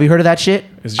 Have you heard of that shit?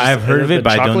 I've heard of it,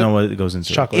 but I don't know what it goes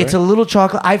into. Chocolate, it's a little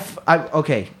chocolate.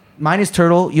 Okay. Mine is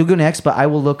turtle. You go next, but I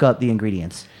will look up the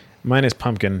ingredients. Mine is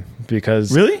pumpkin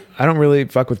because really? I don't really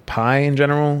fuck with pie in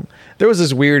general. There was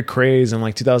this weird craze in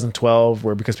like 2012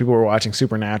 where because people were watching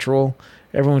Supernatural,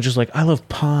 everyone was just like, I love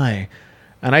pie.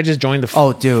 And I just joined the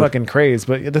fucking craze.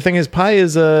 But the thing is, pie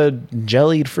is a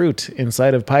jellied fruit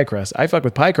inside of pie crust. I fuck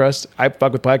with pie crust. I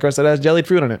fuck with pie crust that has jellied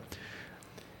fruit on it.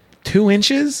 2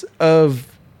 inches of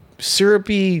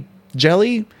syrupy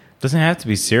jelly. Doesn't have to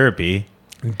be syrupy.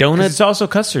 Donuts. It's also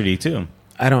custardy too.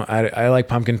 I like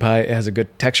pumpkin pie. It has a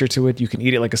good texture to it. You can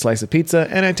eat it like a slice of pizza,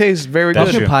 and it tastes very good.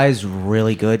 Pumpkin pie is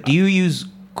really good. Do you use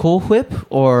Cool Whip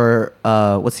or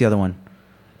what's the other one?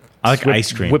 I like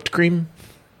ice cream. Whipped cream?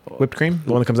 Whipped cream?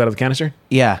 The one that comes out of the canister?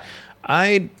 Yeah.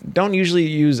 I don't usually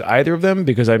use either of them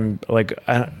because I'm like,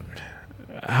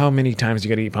 how many times do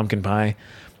you got to eat pumpkin pie?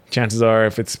 Chances are,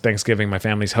 if it's Thanksgiving, my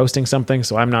family's hosting something,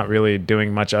 so I'm not really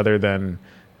doing much other than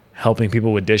helping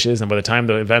people with dishes, and by the time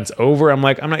the event's over, I'm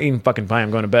like, I'm not eating fucking pie,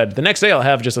 I'm going to bed. The next day I'll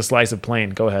have just a slice of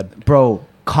plain. Go ahead. Bro,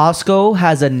 Costco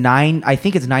has I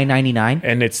think it's $9.99.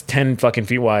 And it's 10 fucking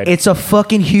feet wide. It's a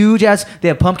fucking huge ass. They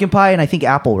have pumpkin pie and I think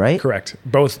apple, right? Correct.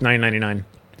 Both $9.99.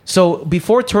 So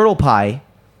before turtle pie,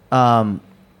 all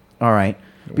right.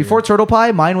 Before turtle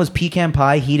pie, mine was pecan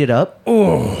pie heated up.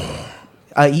 Oh.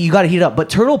 You got to heat it up. But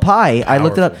turtle pie, I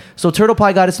looked it up. Powerful. So turtle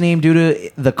pie got its name due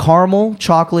to the caramel,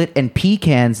 chocolate, and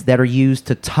pecans that are used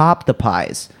to top the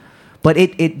pies. But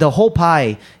the whole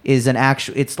pie is an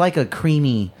actual. It's like a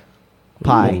creamy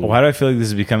pie. Why do I feel like this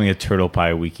is becoming a turtle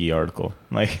pie wiki article?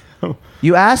 Like,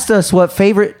 You asked us what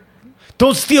favorite.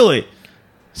 don't steal it.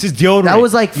 This is deodorant. That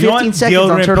was like You know 15 what? seconds on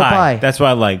Deodorant turtle pie. That's what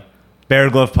I like. Bear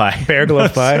glove pie. Bear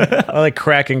glove pie. I like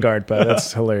crack and guard pie.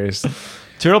 That's hilarious.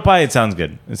 Turtle pie. It sounds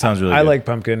good. It sounds really good. I like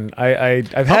pumpkin. I've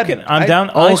pumpkin. had. I'm down.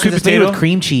 I Oh, like because sweet it's made potato. with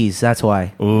cream cheese. That's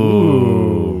why.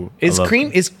 Ooh. Is I love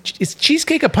cream is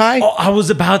cheesecake a pie? Oh, I was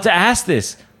about to ask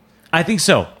this. I think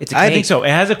so. It's a I cake. think so. It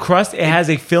has a crust. It has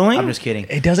a filling. I'm just kidding.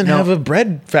 It doesn't No. have a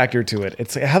bread factor to it.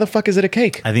 It's how the fuck is it a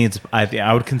cake? I think it's. I would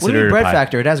What do consider you mean it a bread pie.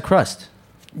 factor? It has a crust.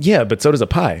 Yeah, but so does a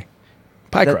pie.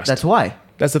 Pie crust. That's why.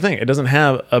 That's the thing. It doesn't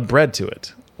have a bread to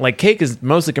it. Like cake is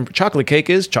mostly chocolate cake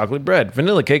is chocolate bread.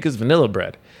 Vanilla cake is vanilla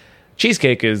bread.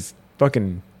 Cheesecake is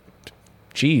fucking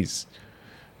cheese.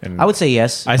 And I would say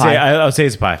yes. I Pie. would say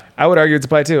it's a pie. I would argue it's a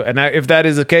pie too. And if that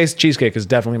is the case, cheesecake is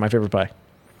definitely my favorite pie.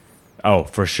 Oh,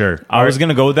 for sure. I was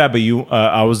gonna go with that, but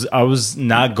I was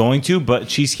not going to. But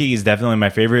cheesecake is definitely my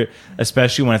favorite,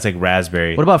 especially when it's like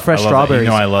raspberry. What about fresh I love that. strawberries? You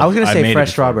know, I love. was gonna I've say made it fresh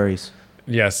before. strawberries.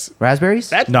 Yes.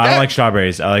 Raspberries? No, I don't like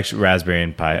strawberries. I like raspberry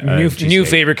and pie. New cheesecake.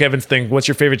 favorite Kevin's thing. What's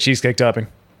your favorite cheesecake topping?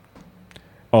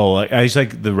 Oh, I just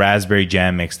like the raspberry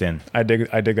jam mixed in. I dig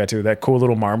that too. That cool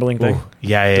little marbling thing. Ooh,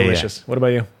 yeah, Delicious. What about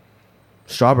you?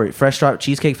 Strawberry.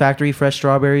 Cheesecake Factory, fresh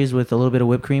strawberries with a little bit of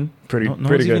whipped cream. Pretty No pretty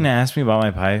one's good. gonna ask me about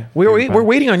my pie. We're Favorite pie. we're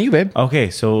waiting on you, babe. Okay,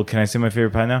 so can I say my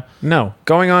favorite pie now? No.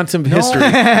 Going on to history.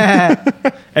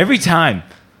 Every time.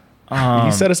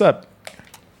 You set us up.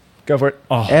 Go for it.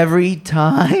 Oh, Every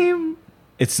time.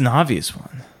 it's an obvious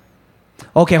one.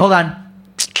 Okay, hold on.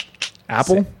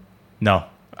 Apple? No,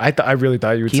 I really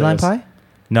thought you would Key say lime this. pie?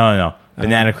 no.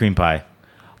 Banana cream pie.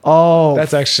 Oh,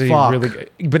 That's actually fuck. really good.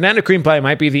 Banana cream pie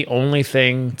might be the only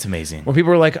thing It's amazing. when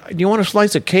people are like, "Do you want a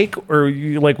slice of cake or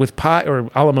you like with pie or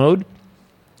a la mode?"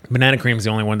 Banana cream is the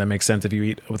only one that makes sense if you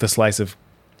eat with a slice of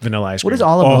vanilla ice cream. What is a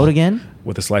la Oh. mode again?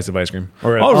 with a slice of ice cream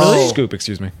or a Oh, really? scoop?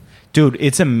 Excuse me. Dude,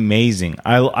 it's amazing.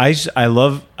 I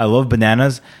love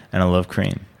bananas and I love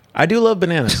cream. I do love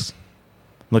bananas.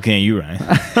 Looking at you, Ryan.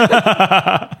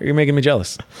 You're making me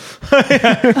jealous.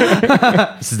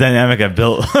 This is the dynamic I've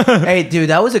built. Hey, dude,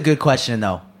 that was a good question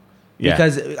though. Yeah.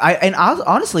 Because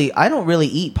honestly, I don't really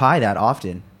eat pie that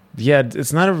often. Yeah,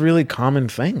 it's not a really common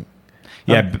thing.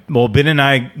 Yeah, well, Ben and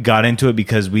I got into it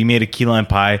because we made a key lime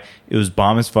pie. It was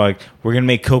bomb as fuck. We're gonna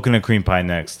make coconut cream pie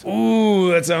next.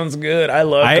 Ooh, that sounds good. I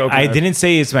love coconut. I didn't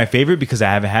say it's my favorite because I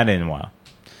haven't had it in a while.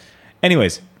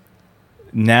 Anyways,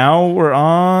 now we're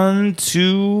on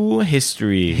to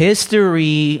history.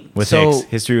 History with so Hicks.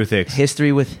 History with Hicks.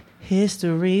 History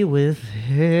with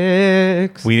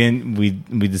Hicks. We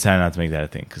decided not to make that a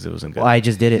thing because it wasn't good. Well, I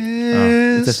just did it.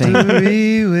 It's a thing.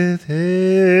 History with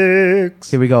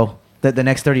Hicks. Here we go. The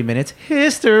next 30 minutes.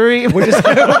 History. We're just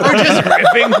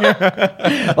riffing.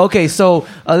 Okay, so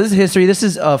this is history. This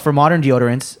is for modern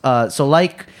deodorants. So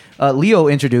like Leo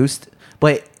introduced,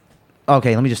 but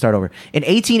okay, let me just start over. In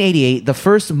 1888, the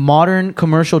first modern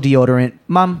commercial deodorant,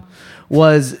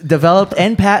 was developed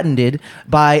and patented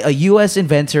by a U.S.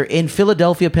 inventor in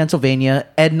Philadelphia, Pennsylvania,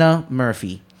 Edna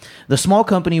Murphy. The small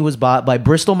company was bought by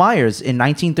Bristol Myers in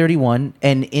 1931,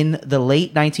 and in the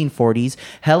late 1940s,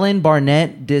 Helen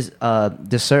Barnett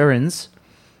Discerins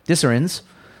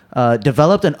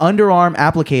developed an underarm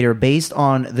applicator based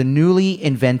on the newly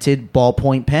invented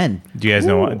ballpoint pen. Do you guys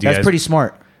know what? That's pretty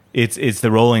smart. It's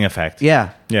the rolling effect. Yeah.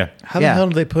 Yeah. How Yeah. the hell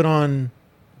did they put on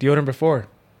deodorant before?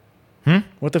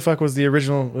 What the fuck was the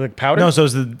original powder? No, so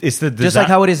it's the design. Just like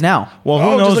how it is now. Well,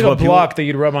 who knows just like what a people- block that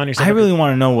you'd rub on yourself. I really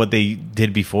want to know what they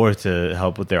did before to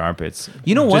help with their armpits.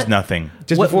 You know Just what? nothing.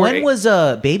 Just What- before when was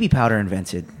baby powder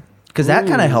invented? Because that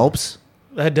kind Ooh. of helps.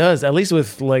 that does at least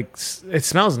with like it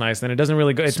smells nice and it doesn't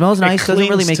really go. It smells nice. Doesn't really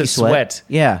clings make to you sweat.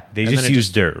 Yeah. They And just then it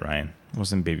used dirt, Ryan. It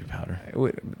wasn't baby powder.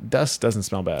 Dust doesn't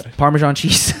smell bad. Parmesan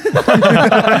cheese.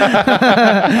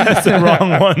 That's the wrong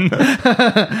one.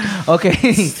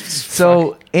 Okay.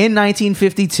 So in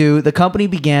 1952, the company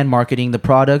began marketing the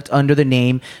product under the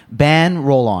name Ban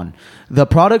Roll-On. The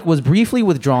product was briefly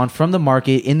withdrawn from the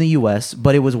market in the U.S.,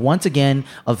 but it was once again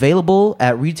available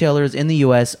at retailers in the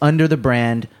U.S. under the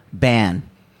brand Ban.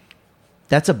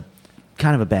 That's a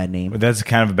kind of a bad name. That's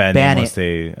kind of a bad Ban name it. once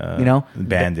they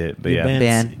banned it. But You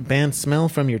yeah. ban smell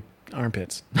from your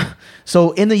armpits.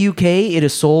 So in the UK, it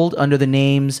is sold under the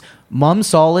names Mum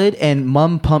Solid and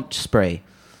Mum Pump Spray.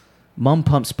 Mum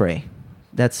Pump Spray.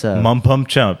 That's Mum Pump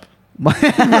Chump.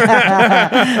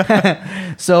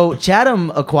 So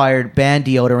Chatham acquired Band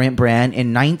Deodorant brand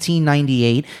in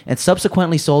 1998 and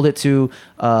subsequently sold it to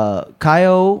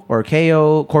KO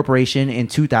Corporation in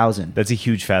 2000. That's a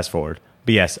huge fast forward.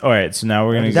 But yes, all right. So now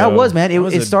we're gonna. That go, was, man.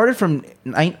 It started from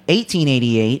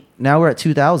 1888. Now we're at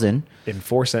 2000. In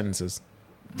 4 sentences.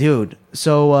 Dude.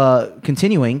 So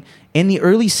continuing in the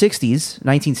early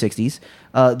 1960s,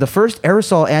 the first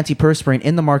aerosol antiperspirant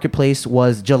in the marketplace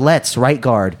was Gillette's Right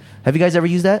Guard. Have you guys ever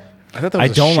used that? I thought that I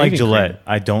was a don't like shaving Gillette.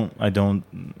 cream. I don't.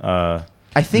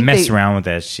 I think mess they- around with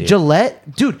that shit.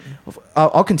 Gillette, dude.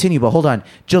 I'll continue, but hold on.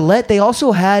 Gillette. They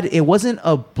also had. It wasn't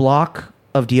a block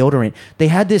of deodorant. They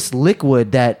had this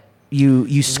liquid that you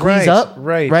squeeze Right, up,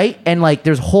 right. and like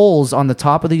there's holes on the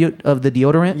top of the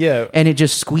deodorant, Yeah. and it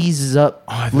just squeezes up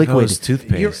Oh, I thought liquid. that was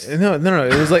toothpaste. No.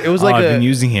 It was like I've been a.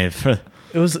 using it for.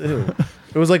 It was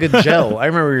like a gel. I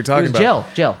remember what you were talking It was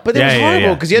about. gel. But it Yeah, was yeah, horrible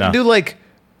yeah. because you had to No. do like.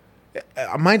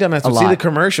 My dumbass would A see lot. the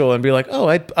commercial and be like, "Oh,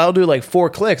 I'll do like 4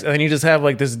 clicks," and then you just have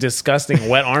like this disgusting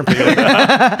wet armpit. You're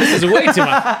like, this is way too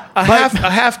much. A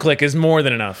half click is more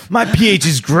than enough. My pH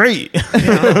is great.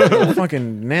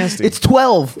 Fucking nasty. It's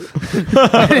 12.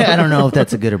 I don't know if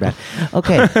that's a good or bad.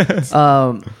 Okay.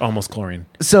 almost chlorine.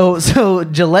 So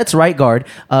Gillette's Right Guard,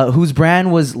 whose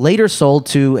brand was later sold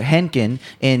to Henken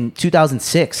in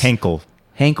 2006. Henkel.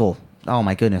 Henkel. Oh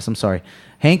my goodness, I'm sorry.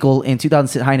 Henkel in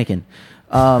 2006. Heineken.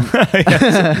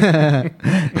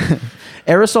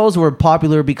 Aerosols were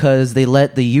popular because they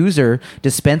let the user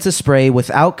dispense a spray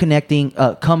without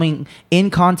coming in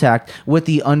contact with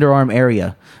the underarm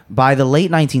area. By the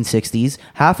late 1960s,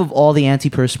 half of all the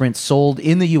antiperspirants sold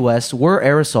in the U.S. were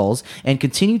aerosols and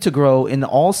continued to grow in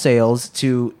all sales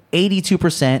to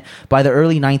 82% by the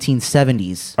early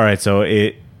 1970s. All right, so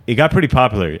it got pretty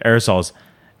popular. Aerosols.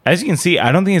 As you can see,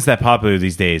 I don't think it's that popular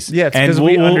these days. Yeah, it's 'cause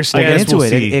we understand- I Get guess into we'll it.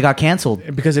 see. It got canceled.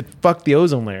 Because it fucked the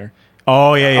ozone layer.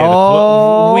 Oh yeah, yeah.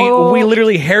 Oh. We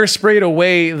literally hairsprayed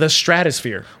away the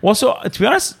stratosphere. Well, so to be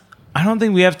honest, I don't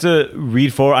think we have to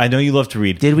read forward. I know you love to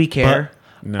read. Did we care?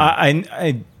 But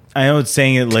I know it's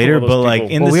saying it later, All those but like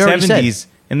people. in Well, we already said.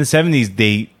 the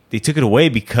 70s, they took it away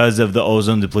because of the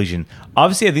ozone depletion.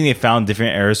 Obviously, I think they found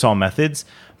different aerosol methods,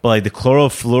 but like the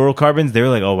chlorofluorocarbons, they were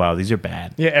like, oh wow, these are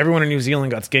bad. Yeah, everyone in New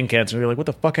Zealand got skin cancer. You're like, what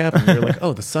the fuck happened? You're like,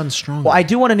 oh, the sun's strong. Well, I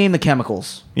do want to name the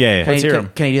chemicals. Yeah, Can, yeah. I, hear can,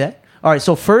 'em. can I do that? All right.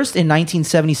 So first, in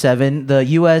 1977, the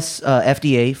U.S.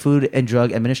 FDA, Food and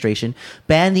Drug Administration,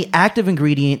 banned the active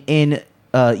ingredient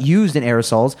used in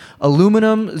aerosols,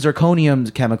 aluminum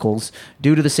zirconium chemicals,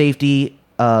 due to the safety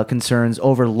concerns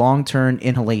over long-term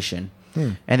inhalation.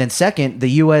 And then second, the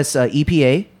U.S.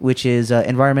 EPA, which is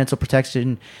Environmental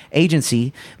Protection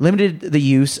Agency, limited the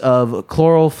use of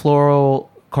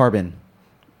chlorofluorocarbon,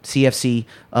 CFC,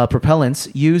 propellants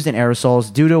used in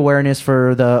aerosols due to awareness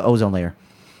for the ozone layer.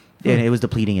 And it was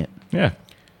depleting it. Yeah.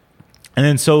 And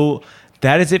then so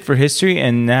that is it for history,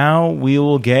 and now we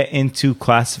will get into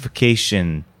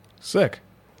classification. Sick.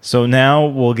 So now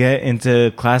we'll get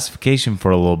into classification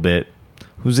for a little bit.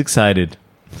 Who's excited?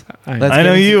 Let's I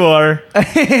know get into- you are.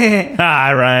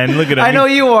 Ryan, look at him. I know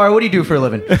you are. What do you do for a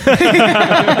living?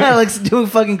 Let's do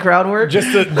fucking crowd work.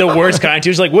 Just the worst kind. He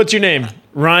was like, what's your name?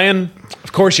 Ryan?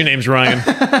 Of course your name's Ryan.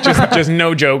 just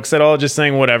no jokes at all. Just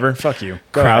saying whatever. Fuck you.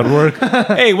 Go Crowd ahead. work.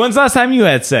 Hey, when's the last time you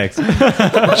had sex?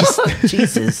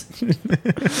 Jesus.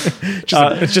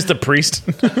 It's just a priest.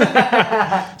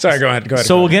 Sorry, go ahead.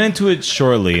 So we'll get into it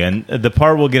shortly, and the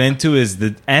part we'll get into is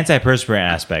the antiperspirant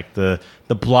aspect, the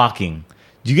blocking.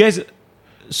 Do you guys?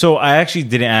 So I actually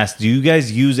didn't ask. Do you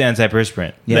guys use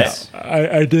antiperspirant? Yes.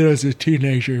 I did as a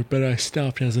teenager, but I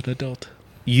stopped as an adult.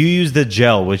 You use the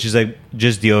gel, which is like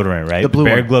just deodorant, right? The blue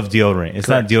Bare one. glove deodorant. It's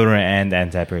Correct. not deodorant and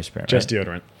antiperspirant. Just right?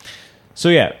 deodorant. So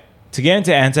yeah, to get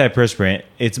into antiperspirant,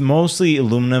 it's mostly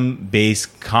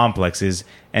aluminum-based complexes,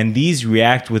 and these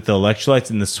react with the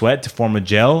electrolytes in the sweat to form a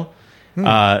gel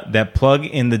that plug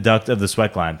in the duct of the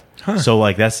sweat gland. So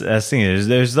like that's the thing.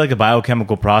 There's like a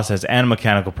biochemical process and a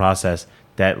mechanical process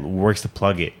that works to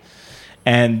plug it,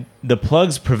 and the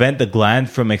plugs prevent the gland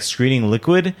from excreting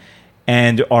liquid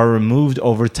and are removed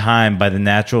over time by the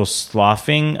natural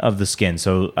sloughing of the skin.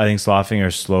 So I think sloughing or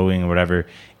slowing or whatever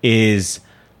is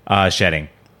shedding.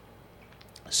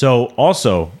 So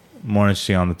also, more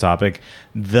interesting on the topic,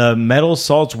 the metal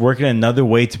salts work in another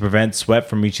way to prevent sweat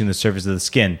from reaching the surface of the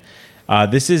skin.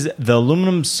 This is the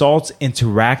aluminum salts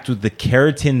interact with the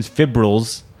keratin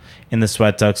fibrils in the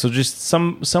sweat ducts. So just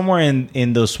somewhere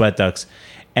in those sweat ducts.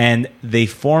 And they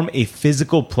form a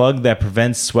physical plug that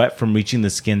prevents sweat from reaching the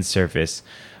skin surface.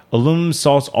 Aluminum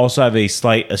salts also have a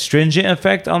slight astringent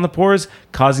effect on the pores,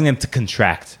 causing them to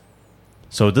contract.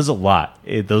 So it does a lot.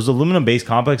 Those aluminum-based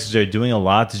complexes are doing a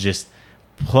lot to just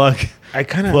plug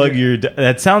your...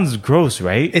 That sounds gross,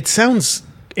 right? It sounds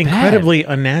incredibly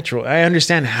unnatural. I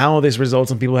understand how this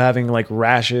results in people having like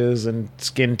rashes and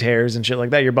skin tears and shit like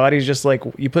that. Your body's just like,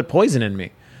 you put poison in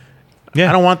me. Yeah.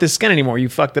 I don't want this skin anymore. You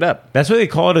fucked it up. That's why they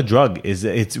call it a drug.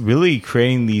 It's really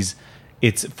creating these...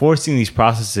 It's forcing these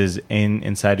processes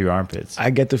inside your armpits.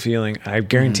 I get the feeling, I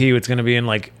guarantee you it's going to be in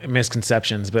like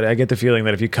misconceptions, but I get the feeling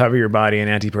that if you cover your body in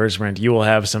antiperspirant, you will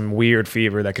have some weird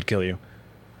fever that could kill you.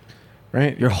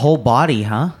 Right? Your whole body,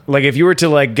 huh? Like if you were to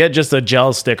like get just a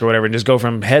gel stick or whatever and just go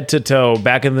from head to toe,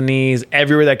 back in the knees,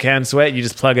 everywhere that can sweat, you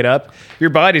just plug it up, your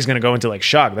body's going to go into like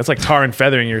shock. That's like tar and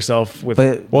feathering yourself with...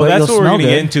 That's what we're going to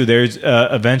get into. There's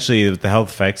eventually with the health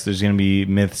effects, there's going to be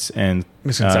myths and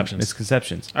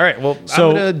misconceptions. All right, well,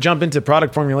 I'm going to jump into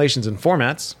product formulations and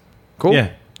formats. Cool?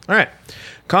 Yeah. All right.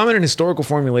 Common and historical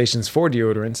formulations for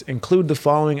deodorants include the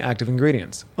following active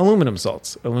ingredients. Aluminum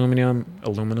salts,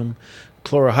 aluminum,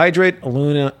 chlorohydrate,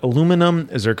 aluminum,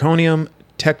 zirconium,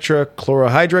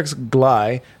 tetrachlorohydrex,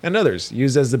 gly, and others,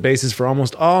 used as the basis for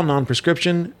almost all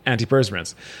non-prescription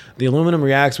antiperspirants. The aluminum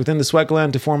reacts within the sweat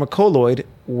gland to form a colloid,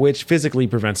 which physically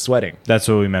prevents sweating. That's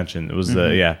what we mentioned. It was it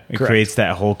Correct. Creates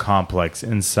that whole complex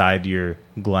inside your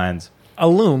glands.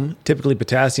 Alum, typically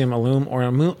potassium alum or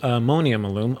ammonium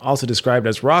alum, also described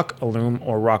as rock alum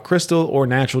or rock crystal or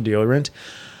natural deodorant.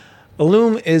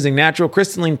 Alum is a natural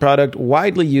crystalline product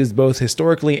widely used both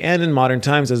historically and in modern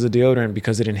times as a deodorant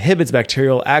because it inhibits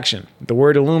bacterial action. The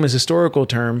word alum is a historical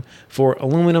term for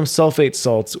aluminum sulfate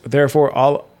salts. Therefore,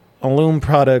 all alum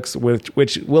products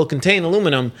which will contain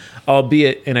aluminum,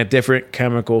 albeit in a different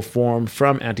chemical form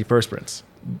from antiperspirants.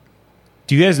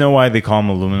 Do you guys know why they call them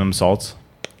aluminum salts?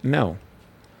 No.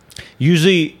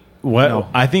 Usually,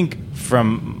 I think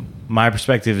from my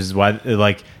perspective is why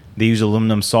they use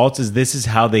aluminum salts this is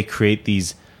how they create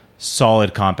these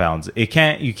solid compounds. You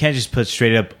can't just put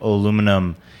straight up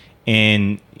aluminum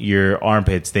in your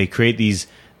armpits. They create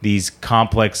these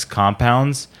complex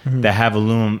compounds that have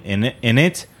aluminum in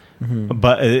it,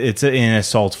 but it's in a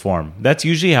salt form. That's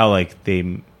usually how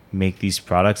they make these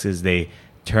products is they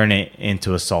turn it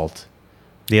into a salt.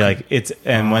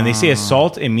 And when they say a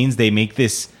salt, it means they make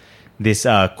this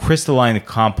crystalline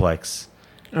complex.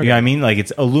 Okay. You know what I mean?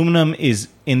 It's aluminum is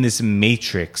in this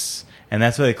matrix, and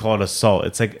that's why they call it a salt.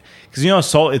 It's because a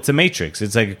salt, it's a matrix.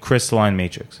 It's like a crystalline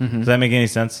matrix. Does that make any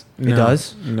sense? No. It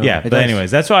does. No. Yeah, but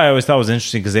anyways, that's why I always thought it was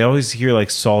interesting because they always hear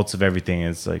salts of everything.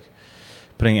 It's like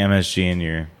putting MSG in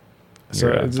your.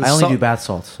 I only do bath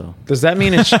salts. So does that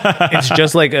mean it's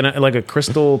just like a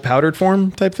crystal powdered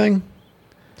form type thing?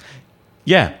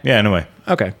 Yeah, in a way.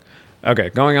 Okay.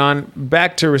 Going on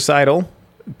back to recital.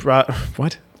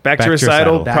 What? Back to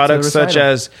recital products such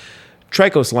as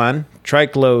triclosan,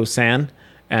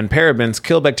 and parabens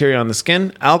kill bacteria on the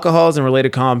skin. Alcohols and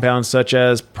related compounds such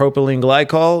as propylene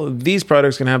glycol. These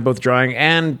products can have both drying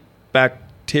and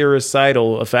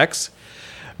bactericidal effects.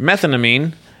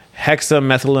 Methenamine,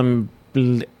 hexamethylam.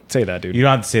 Say that, dude. You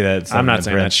don't have to say that. I'm not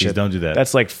saying that shit. Don't do that.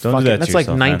 That's like fucking, that's like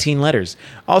 19 letters.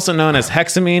 Also known as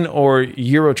hexamine or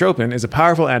urotropin, is a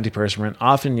powerful antiperspirant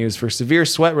often used for severe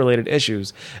sweat-related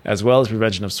issues, as well as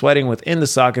prevention of sweating within the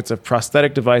sockets of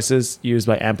prosthetic devices used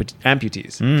by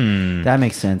amputees. That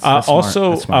makes sense.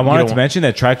 Also, I wanted to mention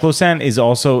that triclosan is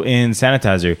also in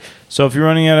sanitizer. So if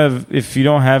if you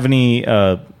don't have any,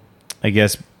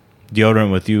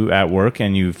 deodorant with you at work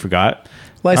and you forgot.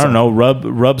 I don't know,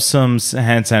 rub some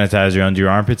hand sanitizer under your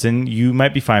armpits and you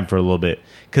might be fine for a little bit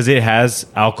because it has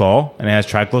alcohol and it has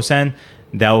triclosan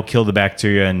that will kill the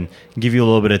bacteria and give you a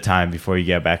little bit of time before you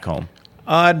get back home.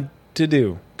 Odd to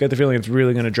do. Get the feeling it's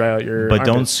really going to dry out your armpits.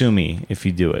 Don't sue me if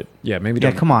you do it. Yeah, maybe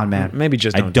don't. Yeah, come on, man. Maybe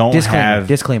just don't.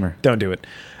 Disclaimer. Don't do it.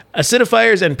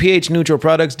 Acidifiers and pH-neutral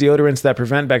products, deodorants that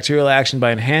prevent bacterial action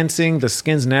by enhancing the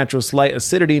skin's natural slight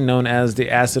acidity known as the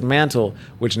acid mantle,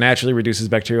 which naturally reduces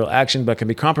bacterial action but can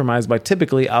be compromised by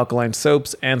typically alkaline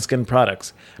soaps and skin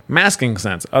products. Masking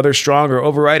scents, other strong or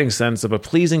overriding scents of a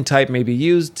pleasing type may be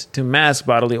used to mask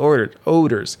bodily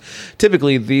odors.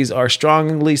 Typically, these are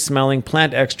strongly smelling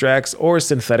plant extracts or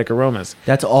synthetic aromas.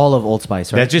 That's all of Old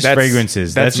Spice, right? That's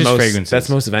fragrances. That's just fragrances. That's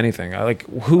most of anything.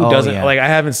 Who doesn't? Yeah. I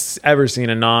haven't ever seen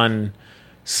a non...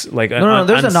 No,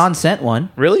 there's a non-scent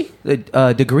one. Really?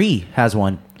 Degree has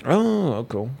one. Oh,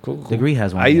 cool. Degree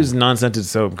has one. I use non-scented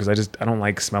soap because I don't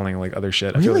like smelling like other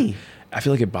shit. Really? I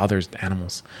feel like it bothers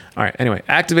animals. All right. Anyway,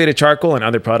 activated charcoal and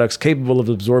other products capable of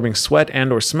absorbing sweat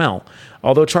and or smell.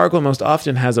 Although charcoal most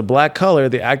often has a black color,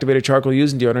 the activated charcoal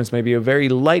used in deodorants may be a very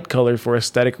light color for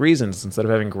aesthetic reasons. Instead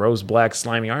of having gross, black,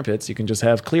 slimy armpits, you can just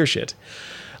have clear shit.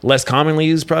 Less commonly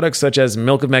used products such as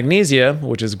milk of magnesia,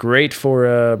 which is great for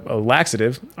a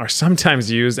laxative, are sometimes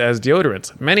used as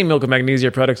deodorants. Many milk of magnesia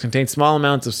products contain small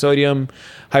amounts of sodium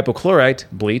hypochlorite,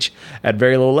 bleach, at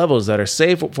very low levels that are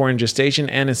safe for ingestion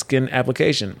and in skin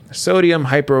application. Sodium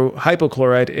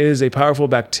hypochlorite is a powerful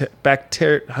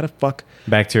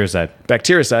bactericide,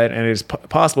 and it is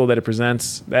possible that it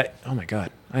presents that. Oh my god,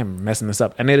 I am messing this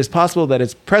up. And it is possible that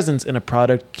its presence in a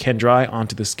product can dry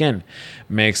onto the skin.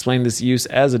 May explain this use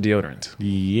as a deodorant.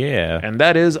 Yeah. And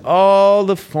that is all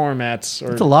the formats.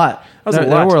 That's a lot.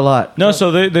 There were a lot. No,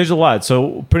 so there's a lot.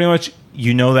 So pretty much,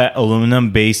 you know that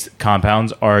aluminum-based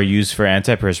compounds are used for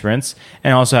antiperspirants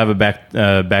and also have a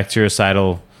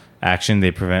bactericidal action.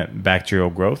 They prevent bacterial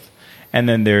growth. And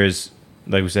then there's,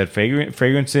 like we said,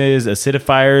 fragrances,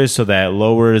 acidifiers, so that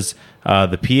lowers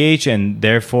the pH and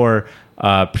therefore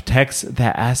protects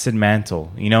the acid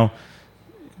mantle. You know,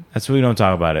 that's what we don't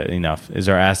talk about it enough, is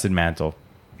our acid mantle.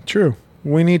 True.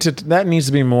 That needs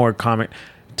to be more common.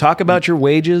 Talk about your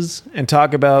wages and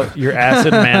talk about your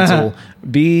acid mantle.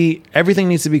 Everything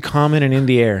needs to be common and in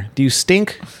the air. Do you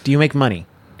stink? Do you make money?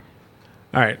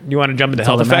 All right. You want to jump into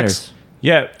health effects?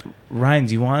 Yeah. Ryan,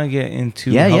 do you want to get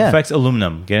into health effects?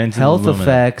 Aluminum. Get into health aluminum.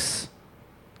 effects.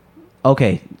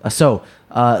 Okay. So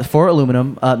for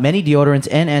aluminum, many deodorants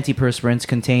and antiperspirants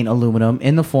contain aluminum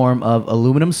in the form of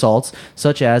aluminum salts,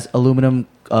 such as aluminum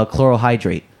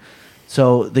chlorohydrate.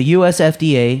 So the U.S.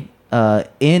 FDA,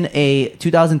 in a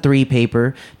 2003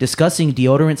 paper discussing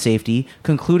deodorant safety,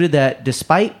 concluded that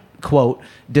despite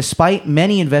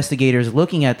many investigators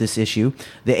looking at this issue,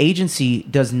 the agency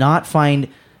does not find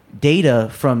data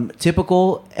from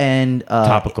topical and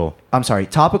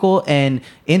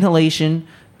inhalation,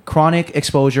 chronic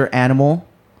exposure animal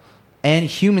and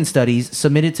human studies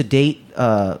submitted to date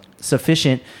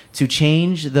sufficient to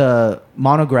change the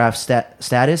monograph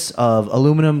status of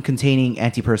aluminum containing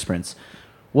antiperspirants.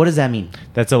 What does that mean?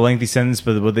 That's a lengthy sentence,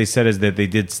 but what they said is that they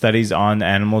did studies on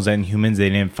animals and humans. They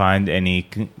didn't find any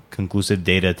conclusive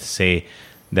data to say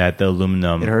that the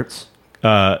aluminum... It hurts?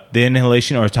 The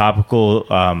inhalation or topical...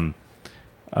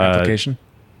 application?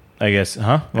 I guess,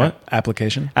 huh? What?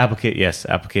 Application? Yes,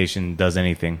 application does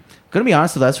anything. I'm going to be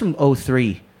honest, though, that's from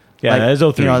 03. Yeah, that is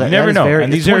 03. You never know.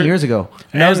 And these 20 years ago.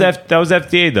 And that was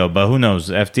FDA, though, but who knows?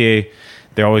 FDA,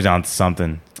 they're always on to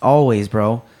something. Always,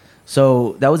 bro.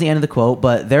 So that was the end of the quote,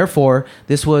 but therefore,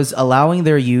 this was allowing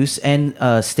their use and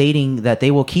stating that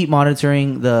they will keep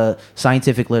monitoring the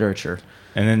scientific literature.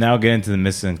 And then now get into the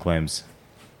myths and claims.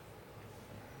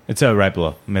 It's right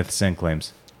below, myths and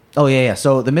claims. Oh, yeah.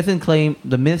 So the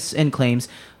myths and claims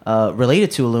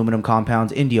related to aluminum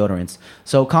compounds in deodorants.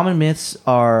 So common myths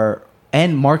are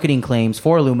and marketing claims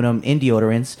for aluminum in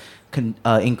deodorants,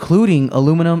 including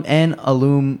aluminum and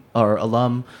alum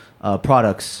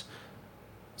products.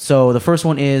 So the first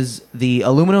one is the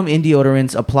aluminum in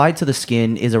deodorants applied to the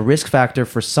skin is a risk factor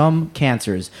for some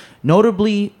cancers,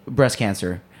 notably breast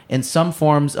cancer, and some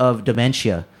forms of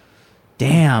dementia.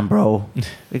 Damn, bro.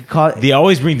 They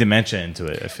always bring dementia into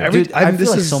it. I feel, I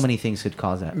feel like so many things could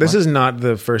cause that. This is not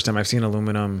the first time I've seen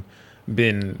aluminum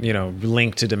been,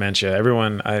 linked to dementia.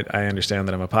 Everyone, I understand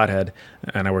that I'm a pothead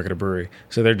and I work at a brewery.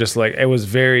 So they're just like, it was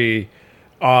very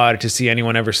odd to see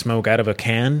anyone ever smoke out of a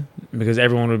can because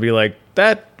everyone would be like,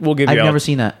 that will give you... I've never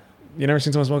seen that. You never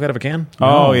seen someone smoke out of a can?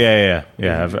 Oh, No. yeah.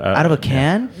 Out of a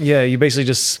can? Yeah, you basically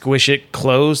just squish it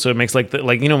closed so it makes when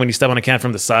you step on a can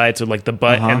from the side, so like the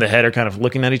butt and the head are kind of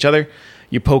looking at each other.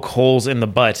 You poke holes in the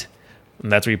butt,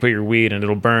 and that's where you put your weed, and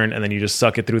it'll burn, and then you just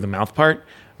suck it through the mouth part.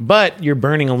 But you're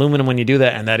burning aluminum when you do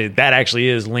that, and that actually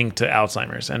is linked to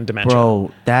Alzheimer's and dementia.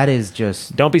 Bro, that is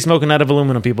just... Don't be smoking out of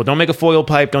aluminum, people. Don't make a foil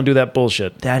pipe. Don't do that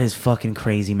bullshit. That is fucking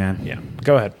crazy, man. Yeah,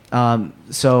 go ahead.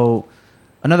 So...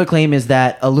 Another claim is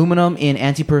that aluminum in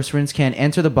antiperspirants can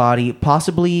enter the body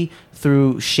possibly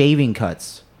through shaving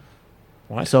cuts.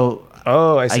 What? So,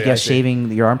 I see. I guess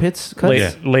shaving your armpits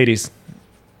cuts? Ladies.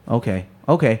 Okay.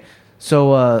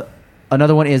 So,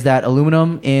 another one is that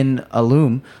aluminum in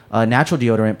natural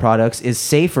deodorant products is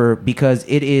safer because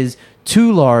it is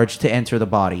too large to enter the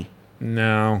body.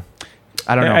 No.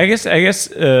 I don't know. I guess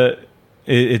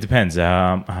it depends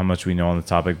how much we know on the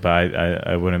topic, but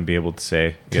I wouldn't be able to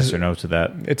say yes or no to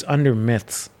that. It's under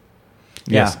myths.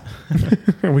 Yes.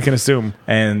 Yeah. We can assume.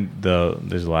 And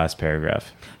there's the last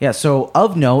paragraph. Yeah, so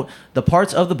of note, the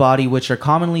parts of the body which are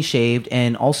commonly shaved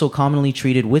and also commonly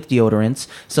treated with deodorants,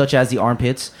 such as the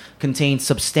armpits, contain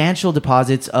substantial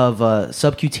deposits of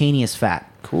subcutaneous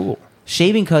fat. Cool.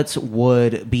 Shaving cuts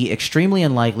would be extremely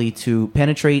unlikely to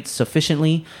penetrate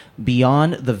sufficiently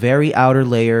beyond the very outer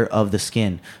layer of the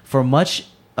skin. For much,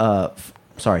 if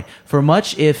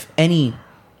any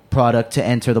product to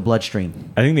enter the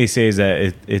bloodstream. I think they say is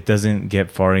that it doesn't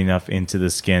get far enough into the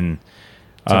skin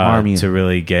To harm you. to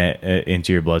really get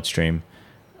into your bloodstream.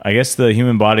 I guess the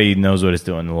human body knows what it's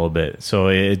doing a little bit. So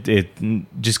it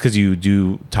just because you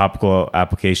do topical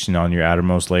application on your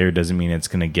outermost layer doesn't mean it's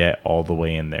going to get all the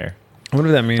way in there. I wonder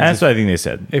what that means. And that's what I think they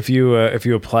said. If you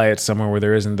apply it somewhere where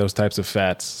there isn't those types of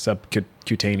fats,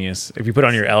 subcutaneous, if you put it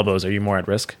on your elbows, are you more at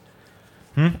risk?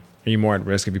 Are you more at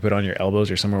risk if you put it on your elbows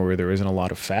or somewhere where there isn't a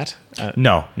lot of fat?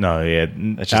 No, yeah.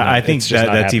 I think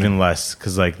that's even less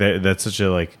because like that's such a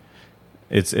like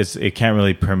it can't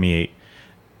really permeate.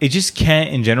 It just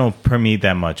can't in general permeate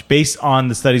that much based on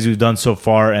the studies we've done so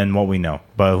far and what we know.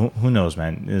 But who knows,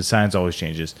 man? The science always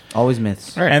changes. Always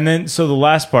myths. All right. And then so the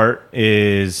last part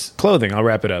is Clothing. I'll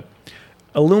wrap it up.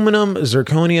 Aluminum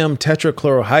zirconium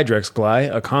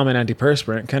tetrachlorohydroxyl, a common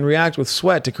antiperspirant, can react with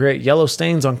sweat to create yellow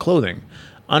stains on clothing.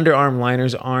 Underarm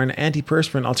liners are an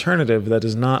antiperspirant alternative that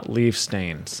does not leave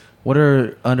stains. What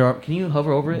are underarm? Can you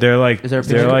hover over it? they're like Is there a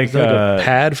they're picture? like Is that a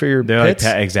pad for your they're pits?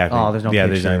 like exactly. Oh, there's no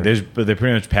picture. but they're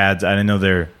pretty much pads. I didn't know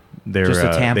they're Just a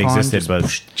tampon, they existed,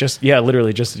 just but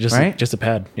literally just Right? a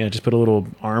pad. Yeah, just put a little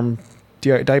arm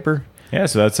diaper. yeah.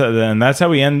 So that's how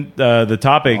we end the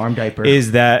topic. Arm diaper.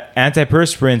 Is that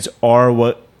antiperspirants are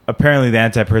what apparently the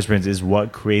antiperspirants is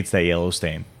what creates that yellow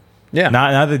stain. Yeah,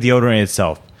 Not the deodorant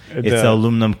itself. It's the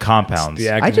aluminum compounds. the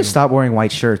I just stopped wearing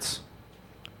white shirts.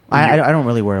 I don't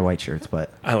really wear white shirts,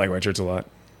 but I like white shirts a lot,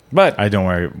 but I don't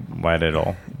wear white at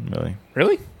all, really.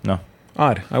 really No.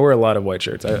 odd. I wear a lot of white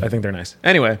shirts. I think they're nice.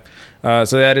 Anyway, so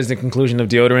that is the conclusion of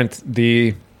deodorant.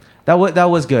 that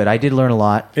was good. I did learn a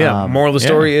lot. Moral of the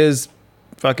story yeah. is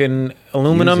fucking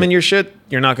aluminum Use it. in your shit.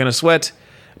 You're not going to sweat.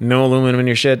 No aluminum in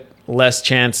your shit. Less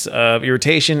chance of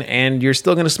irritation, and you're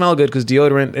still going to smell good because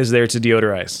deodorant is there to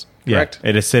deodorize. Correct? Yeah.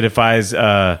 It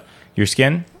acidifies your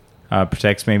skin,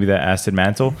 protects maybe that acid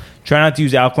mantle. Try not to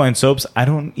use alkaline soaps. They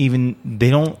don't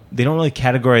really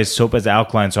categorize soap as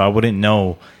alkaline, so I wouldn't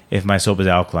know if my soap is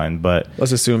alkaline. But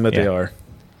Let's assume that they Yeah.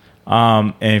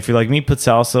 are. and if you're like me, put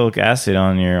salicylic acid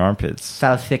on your armpits.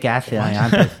 salicylic acid. on your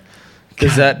armpits.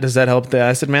 Does that help the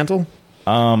acid mantle?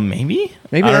 Maybe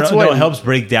Maybe I don't that's know. what- No, it helps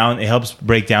break down. It helps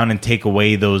break down and take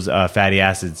away those fatty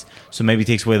acids. So maybe it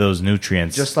takes away those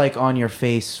nutrients. Just like on your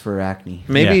face for acne.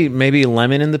 Maybe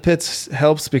lemon in the pits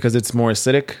helps because it's more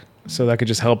acidic, so that could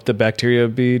just help the bacteria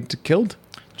be killed.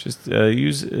 just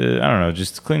use I don't know.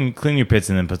 Just clean your pits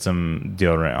and then put some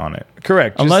deodorant on it.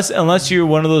 Correct. Unless you're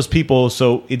one of those people.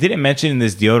 So it didn't mention in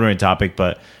this deodorant topic,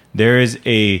 but there is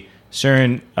a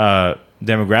certain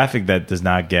demographic that does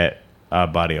not get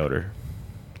body odor,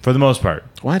 for the most part.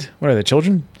 What are they,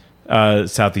 children?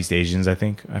 Southeast Asians, I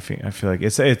think. I feel like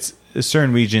it's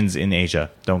certain regions in Asia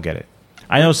don't get it.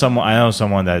 I know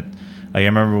someone that like I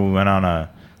remember we went on a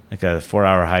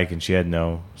 4-hour hike and she had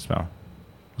no smell.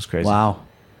 It was crazy. Wow.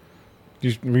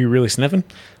 Were you really sniffing?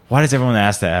 Why does everyone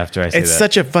ask that after I say It's that?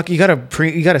 such a fuck. You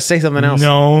gotta say something else.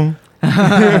 No.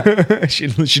 she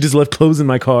just left clothes in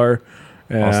my car.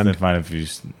 I'll And sniff mine if you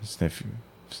sniff.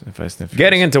 If I sniff.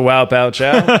 getting yours. into Wow Pow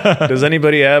Chow. Does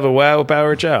anybody have a Wow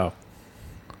Power Chow?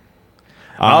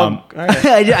 All right.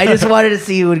 I just wanted to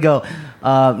see who would go.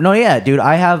 No, yeah, dude.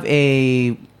 I have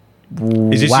a.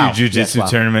 Is this wow. your jujitsu Yes, wow.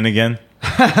 tournament again?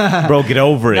 Bro, get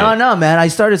over it. No, man. I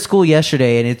started school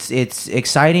yesterday, and it's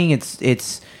exciting.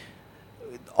 It's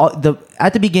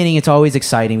at the beginning, it's always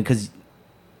exciting because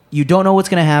you don't know what's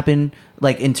going to happen,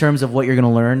 like in terms of what you're going to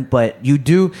learn. But you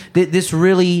do. This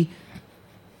really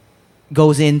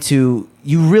goes into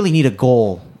you really need a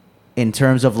goal in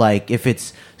terms of like if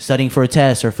it's studying for a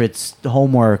test or if it's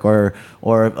homework or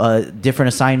different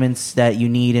assignments that you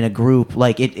need in a group.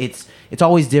 Like it's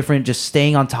always different. Just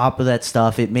staying on top of that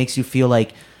stuff, it makes you feel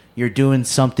like you're doing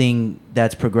something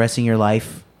that's progressing your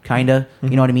life, kind of.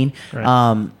 You know what I mean?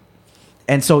 Right.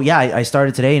 And so yeah, I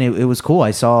started today and it was cool.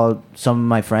 I saw some of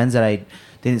my friends that I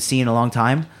didn't see in a long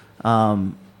time.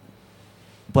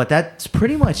 But that's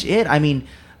pretty much it. I mean,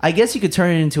 I guess you could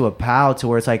turn it into a POW to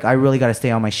where it's like I really got to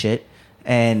stay on my shit,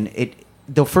 and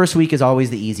the first week is always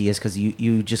the easiest because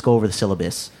you just go over the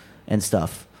syllabus and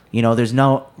stuff. You know, there's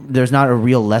not a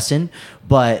real lesson,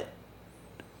 but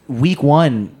week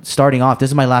 1 starting off,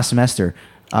 this is my last semester.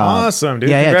 Awesome, dude.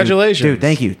 Yeah, Congratulations. dude.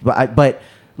 Thank you. But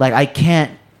like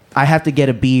I have to get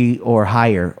a B or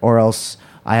higher, or else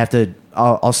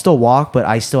I'll still walk, but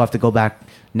I still have to go back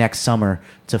next summer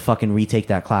to fucking retake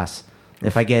that class.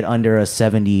 If I get under a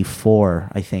 74,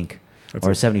 I think,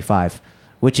 or a 75,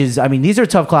 which is, I mean, these are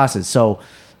tough classes. So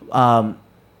I'm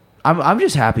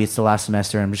just happy it's the last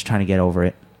semester. I'm just trying to get over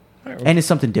it. All right, well, And it's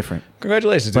something different.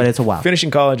 congratulations, But dude. it's a wow.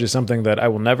 Finishing college is something that I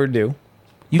will never do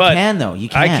You can though. You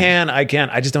can. I can.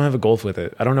 I just don't have a goal with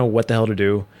it. I don't know what the hell to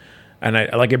do. And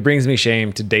it brings me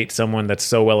shame to date someone that's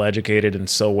so well educated and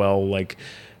so well, like,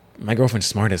 my girlfriend's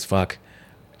smart as fuck.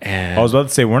 And I was about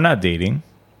to say, we're not dating.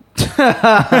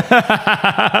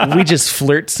 we just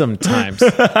flirt sometimes.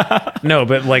 No,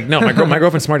 but like, no, my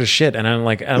girlfriend's smart as shit. And I'm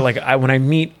like, when I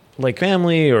meet like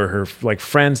family or her like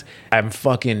friends, I'm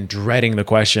fucking dreading the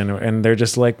question. And they're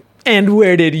just like, and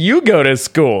where did you go to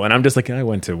school? And I'm just like, I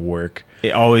went to work.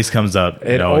 It always comes up.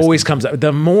 It always comes up.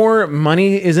 The more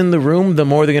money is in the room, the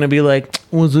more they're going to be like,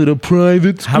 was it a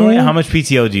private school? How much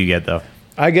PTO do you get, though?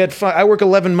 I work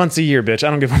 11 months a year, bitch.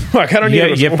 I don't give a fuck. I don't need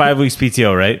You get 5 weeks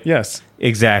PTO, right? Yes.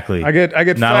 Exactly. I get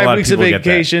Not a lot 5 of weeks of people get that.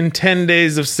 vacation, 10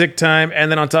 days of sick time,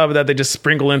 and then on top of that, they just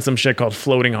sprinkle in some shit called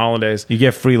floating holidays. You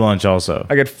get free lunch also.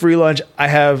 I get free lunch. I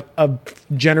have a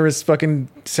generous fucking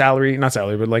salary. Not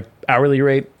salary, but like hourly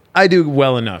rate. I do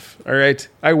well enough, all right?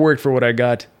 I worked for what I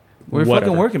got. We're Whatever.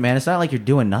 fucking working, man. It's not like you're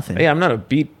doing nothing. Yeah, I'm not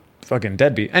a fucking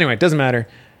deadbeat. Anyway, it doesn't matter.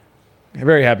 I'm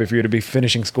very happy for you to be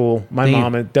finishing school. My Thank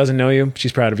mom doesn't know you.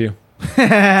 She's proud of you. It's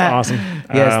awesome.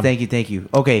 Yes, thank you.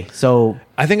 Okay, so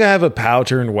I think I have a POW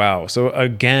turned WOW. So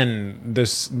again,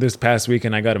 this past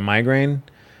weekend I got a migraine,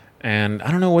 and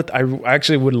I don't know what I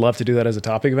actually would love to do that as a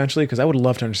topic eventually because I would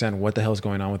love to understand what the hell is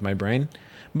going on with my brain.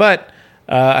 But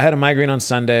I had a migraine on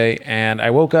Sunday, and I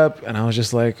woke up and I was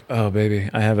just like, "Oh baby,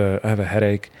 I have a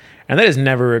headache," and that is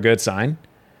never a good sign.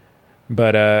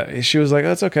 But she was like,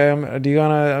 "That's okay. I'm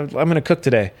gonna cook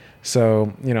today."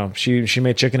 So, you know, she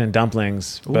made chicken and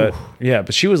dumplings, but yeah,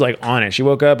 but she was like on it. She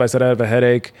woke up, I said I have a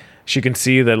headache. She can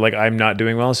see that like I'm not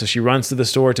doing well. So she runs to the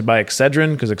store to buy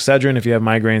Excedrin because Excedrin, if you have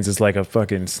migraines, is like a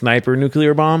fucking sniper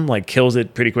nuclear bomb, like kills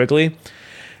it pretty quickly.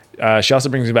 She also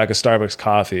brings me back a Starbucks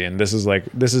coffee. And this is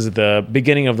the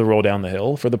beginning of the roll down the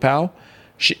hill for the POW.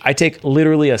 I take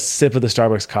literally a sip of the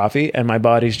Starbucks coffee and my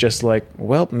body's just like,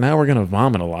 well, now we're going to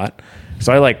vomit a lot.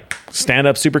 So I like stand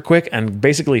up super quick and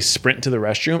basically sprint to the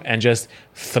restroom and just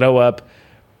throw up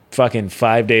fucking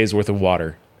 5 days worth of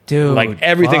water. dude, Like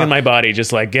everything in my body,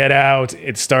 just like get out,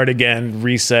 it start again,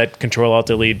 reset, Control Alt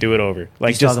Delete, do it over.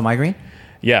 Like you still have just the migraine?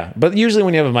 yeah. But usually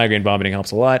when you have a migraine, vomiting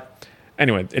helps a lot.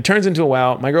 Anyway, it turns into a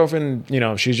WOW. My girlfriend, you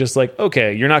know, she's just like,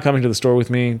 okay, you're not coming to the store with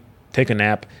me. Take a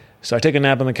nap. So I take a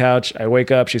nap on the couch. I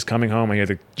wake up. She's coming home. I hear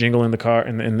the jingle in the car,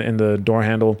 in the door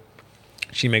handle.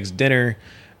 She makes dinner.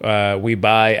 We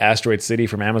buy Asteroid City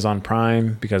from Amazon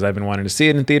Prime because I've been wanting to see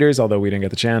it in theaters, although we didn't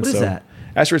get the chance. What is that?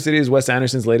 Asteroid City is Wes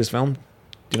Anderson's latest film.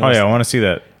 Do you know Oh, yeah, I want to see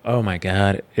that. Oh my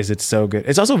God, is it so good?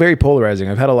 It's also very polarizing.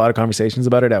 I've had a lot of conversations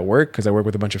about it at work because I work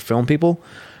with a bunch of film people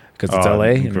because it's Oh, LA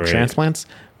and great. transplants.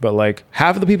 But like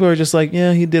half of the people are just like,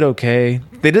 yeah, he did okay.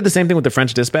 They did the same thing with the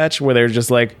French Dispatch where they're just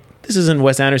like, this isn't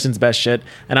Wes Anderson's best shit.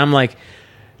 And I'm like,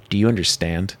 do you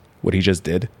understand what he just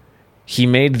did? He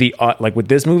made with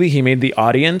this movie, he made the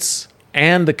audience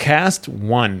and the cast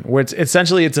one, where it's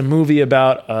a movie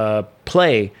about a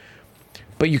play,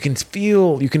 but you can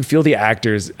feel the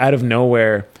actors out of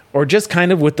nowhere, or just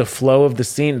kind of with the flow of the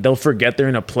scene, they'll forget they're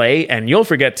in a play, and you'll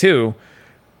forget too.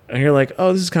 And you're like,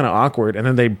 oh, this is kind of awkward. And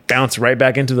then they bounce right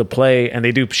back into the play, and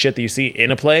they do shit that you see in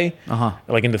a play,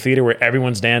 like in the theater where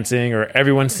everyone's dancing or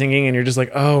everyone's singing, and you're just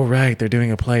like, oh, right, they're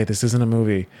doing a play. This isn't a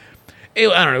movie. I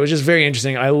don't know. It was just very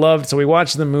interesting. So we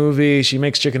watched the movie. She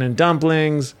makes chicken and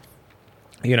dumplings.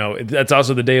 You know, that's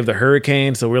also the day of the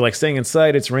hurricane. So we're like staying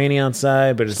inside. It's rainy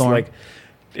outside, but it's Storm.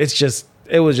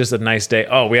 it was just a nice day.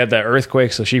 Oh, we had that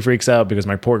earthquake. So she freaks out because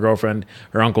my poor girlfriend,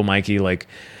 her Uncle Mikey, like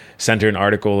sent her an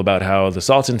article about how the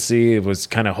Salton Sea was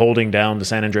kind of holding down the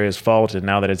San Andreas Fault. And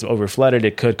now that it's over flooded,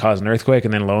 it could cause an earthquake.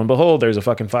 And then lo and behold, there's a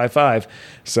fucking 5.5.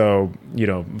 So, you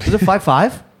know. Is it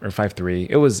 5.5? Or 5.3.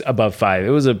 It was above 5. It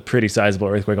was a pretty sizable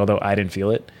earthquake, although I didn't feel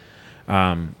it.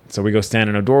 So we go stand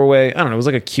in a doorway. I don't know. It was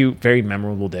like a cute, very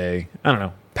memorable day. I don't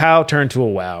know. POW turned to a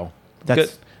WOW.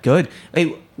 That's good.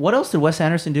 Hey, what else did Wes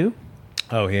Anderson do?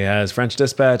 Oh, he has French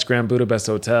Dispatch, Grand Budapest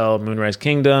Hotel, Moonrise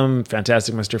Kingdom,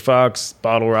 Fantastic Mr. Fox,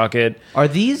 Bottle Rocket. Are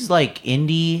these like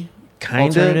indie Kind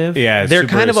alternative? of. Yeah, They're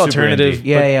super- kind of super alternative. indie.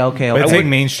 Yeah, okay. But it's okay. like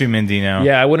mainstream indie now.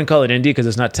 Yeah, I wouldn't call it indie because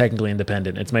it's not technically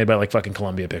independent. It's made by like fucking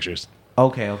Columbia Pictures.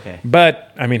 Okay.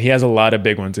 But I mean, he has a lot of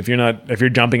big ones. If you're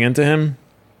jumping into him,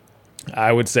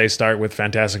 I would say start with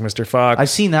Fantastic Mr. Fox. I've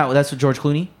seen that. That's with George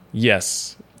Clooney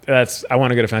Yes, I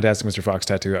want to get a Fantastic Mr. Fox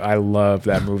tattoo. I love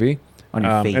that movie. on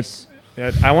your face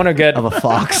I want to get of a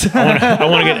fox. I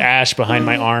want to get Ash behind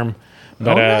my arm.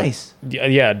 But, nice.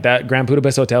 Yeah, that Grand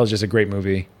Budapest Hotel is just a great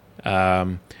movie.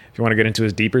 If you want to get into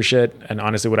his deeper shit, and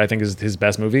honestly, what I think is his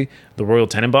best movie, The Royal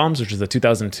Tenenbaums, which is the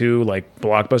 2002 like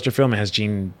blockbuster film. It has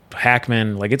Gene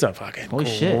Hackman. Like it's a fucking Holy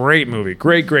shit. great movie.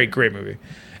 Great movie.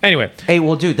 Anyway, Hey,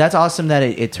 well, dude, that's awesome that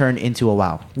it turned into a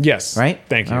wow. yes. Right?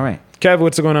 Thank you. All right. Kev,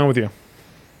 what's going on with you?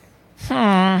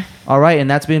 All right, and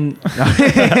that's been.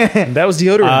 That was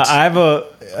deodorant. I have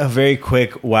a very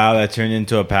quick wow that turned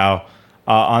into a pow.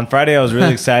 On Friday, I was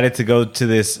really excited to go to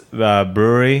this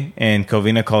brewery in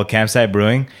Covina called Campsite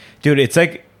Brewing. Dude, it's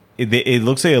like it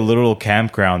looks like a literal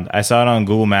campground. I saw it on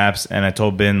Google Maps, and I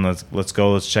told Ben, let's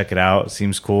go, let's check it out. It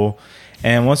seems cool.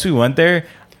 And once we went there,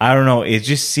 I don't know, it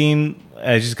just seemed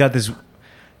I just got this.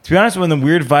 To be honest, when the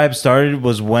weird vibe started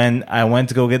was when I went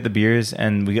to go get the beers,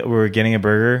 and we were getting a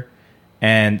burger,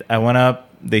 and I went up.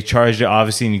 They charged it,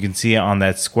 obviously, and you can see it on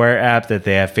that Square app that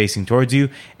they have facing towards you,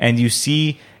 and you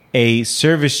see a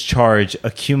service charge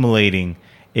accumulating.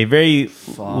 A very,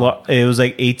 it was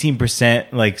like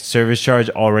 18% like service charge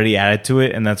already added to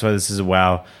it, and that's why this is a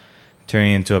wow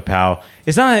turning into a pow.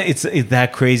 It's not, it's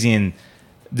that crazy and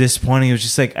disappointing. It was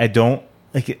just like I don't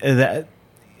like that.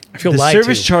 I feel the lied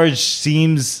service to. charge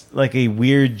seems like a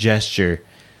weird gesture,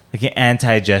 like an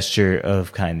anti-gesture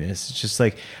of kindness. It's just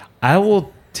like I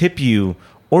will tip you,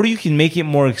 or you can make it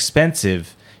more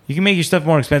expensive. You can make your stuff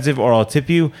more expensive, or I'll tip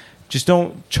you. Just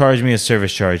don't charge me a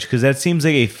service charge, because that seems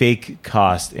like a fake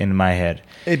cost in my head.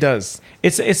 It does.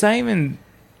 It's not even,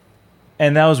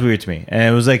 and that was weird to me. And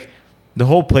it was like the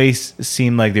whole place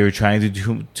seemed like they were trying to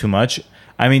do too much.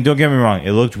 I mean, don't get me wrong,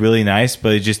 it looked really nice,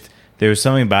 but it just there was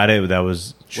something about it that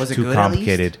was it too good,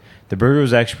 complicated. The burger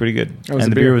was actually pretty good, was and the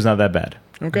the beer beer? was not that bad.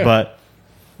 Okay. But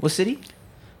What city?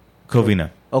 Covina.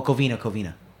 Oh, Covina.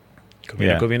 Covina.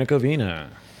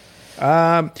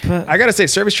 I gotta say,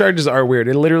 service charges are weird.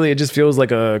 It just feels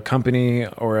like a company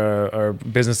or a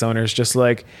business owner is just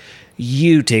like,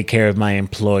 you take care of my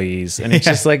employees, and it's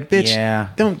just like,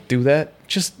 bitch, don't do that.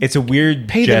 Just It's a weird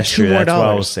pay them gesture. $2 more. That's what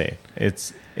I will say.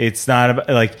 It's not about,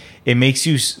 like, it makes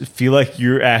you feel like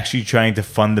you're actually trying to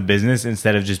fund the business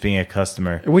instead of just being a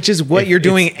customer. Which is what you're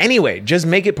doing anyway. Just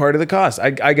make it part of the cost.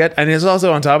 I get, and it's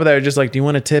also on top of that, you're just like, do you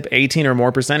want to tip 18 or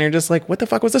more percent? You're just like, what the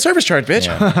fuck was the service charge, bitch?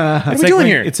 Yeah. What are we doing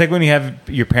here? It's like when you have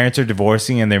your parents are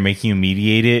divorcing and they're making you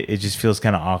mediate it. It just feels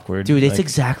kind of awkward. Dude, it's like,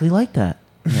 exactly like that.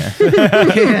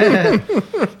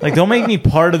 like, don't make me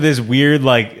part of this weird,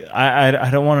 like, I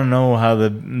don't want to know how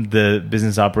the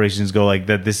business operations go, like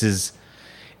that.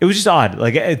 It was just odd.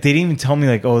 Like, they didn't even tell me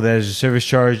like, oh, there's a service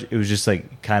charge. It was just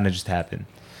like kind of just happened.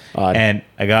 Odd. And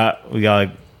we got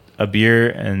like a beer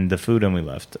and the food, and we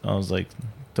left. I was like,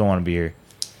 don't want to be here.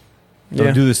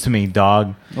 Don't do this to me,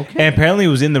 dog. Okay. And apparently it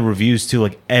was in the reviews too.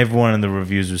 Like, everyone in the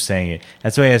reviews was saying it.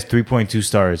 That's why it has 3.2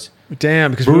 stars.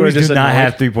 Damn, because people are Breweries just do not annoyed.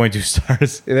 have 3.2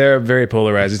 stars. They're very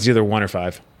polarized. It's either 1 or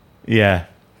 5. Yeah,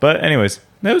 but anyways,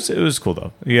 it was cool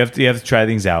though. You have to try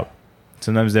things out.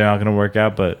 Sometimes they're not going to work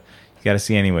out, but you got to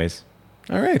see anyways.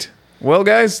 All right. Well,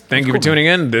 guys, thank you for tuning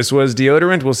in. This was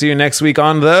Deodorant. We'll see you next week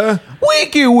on the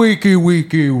Wiki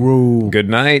Room. Good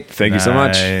night. Thank you so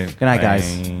much. Good night,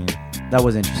 guys. That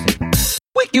was interesting.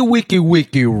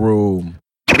 Wiki Room.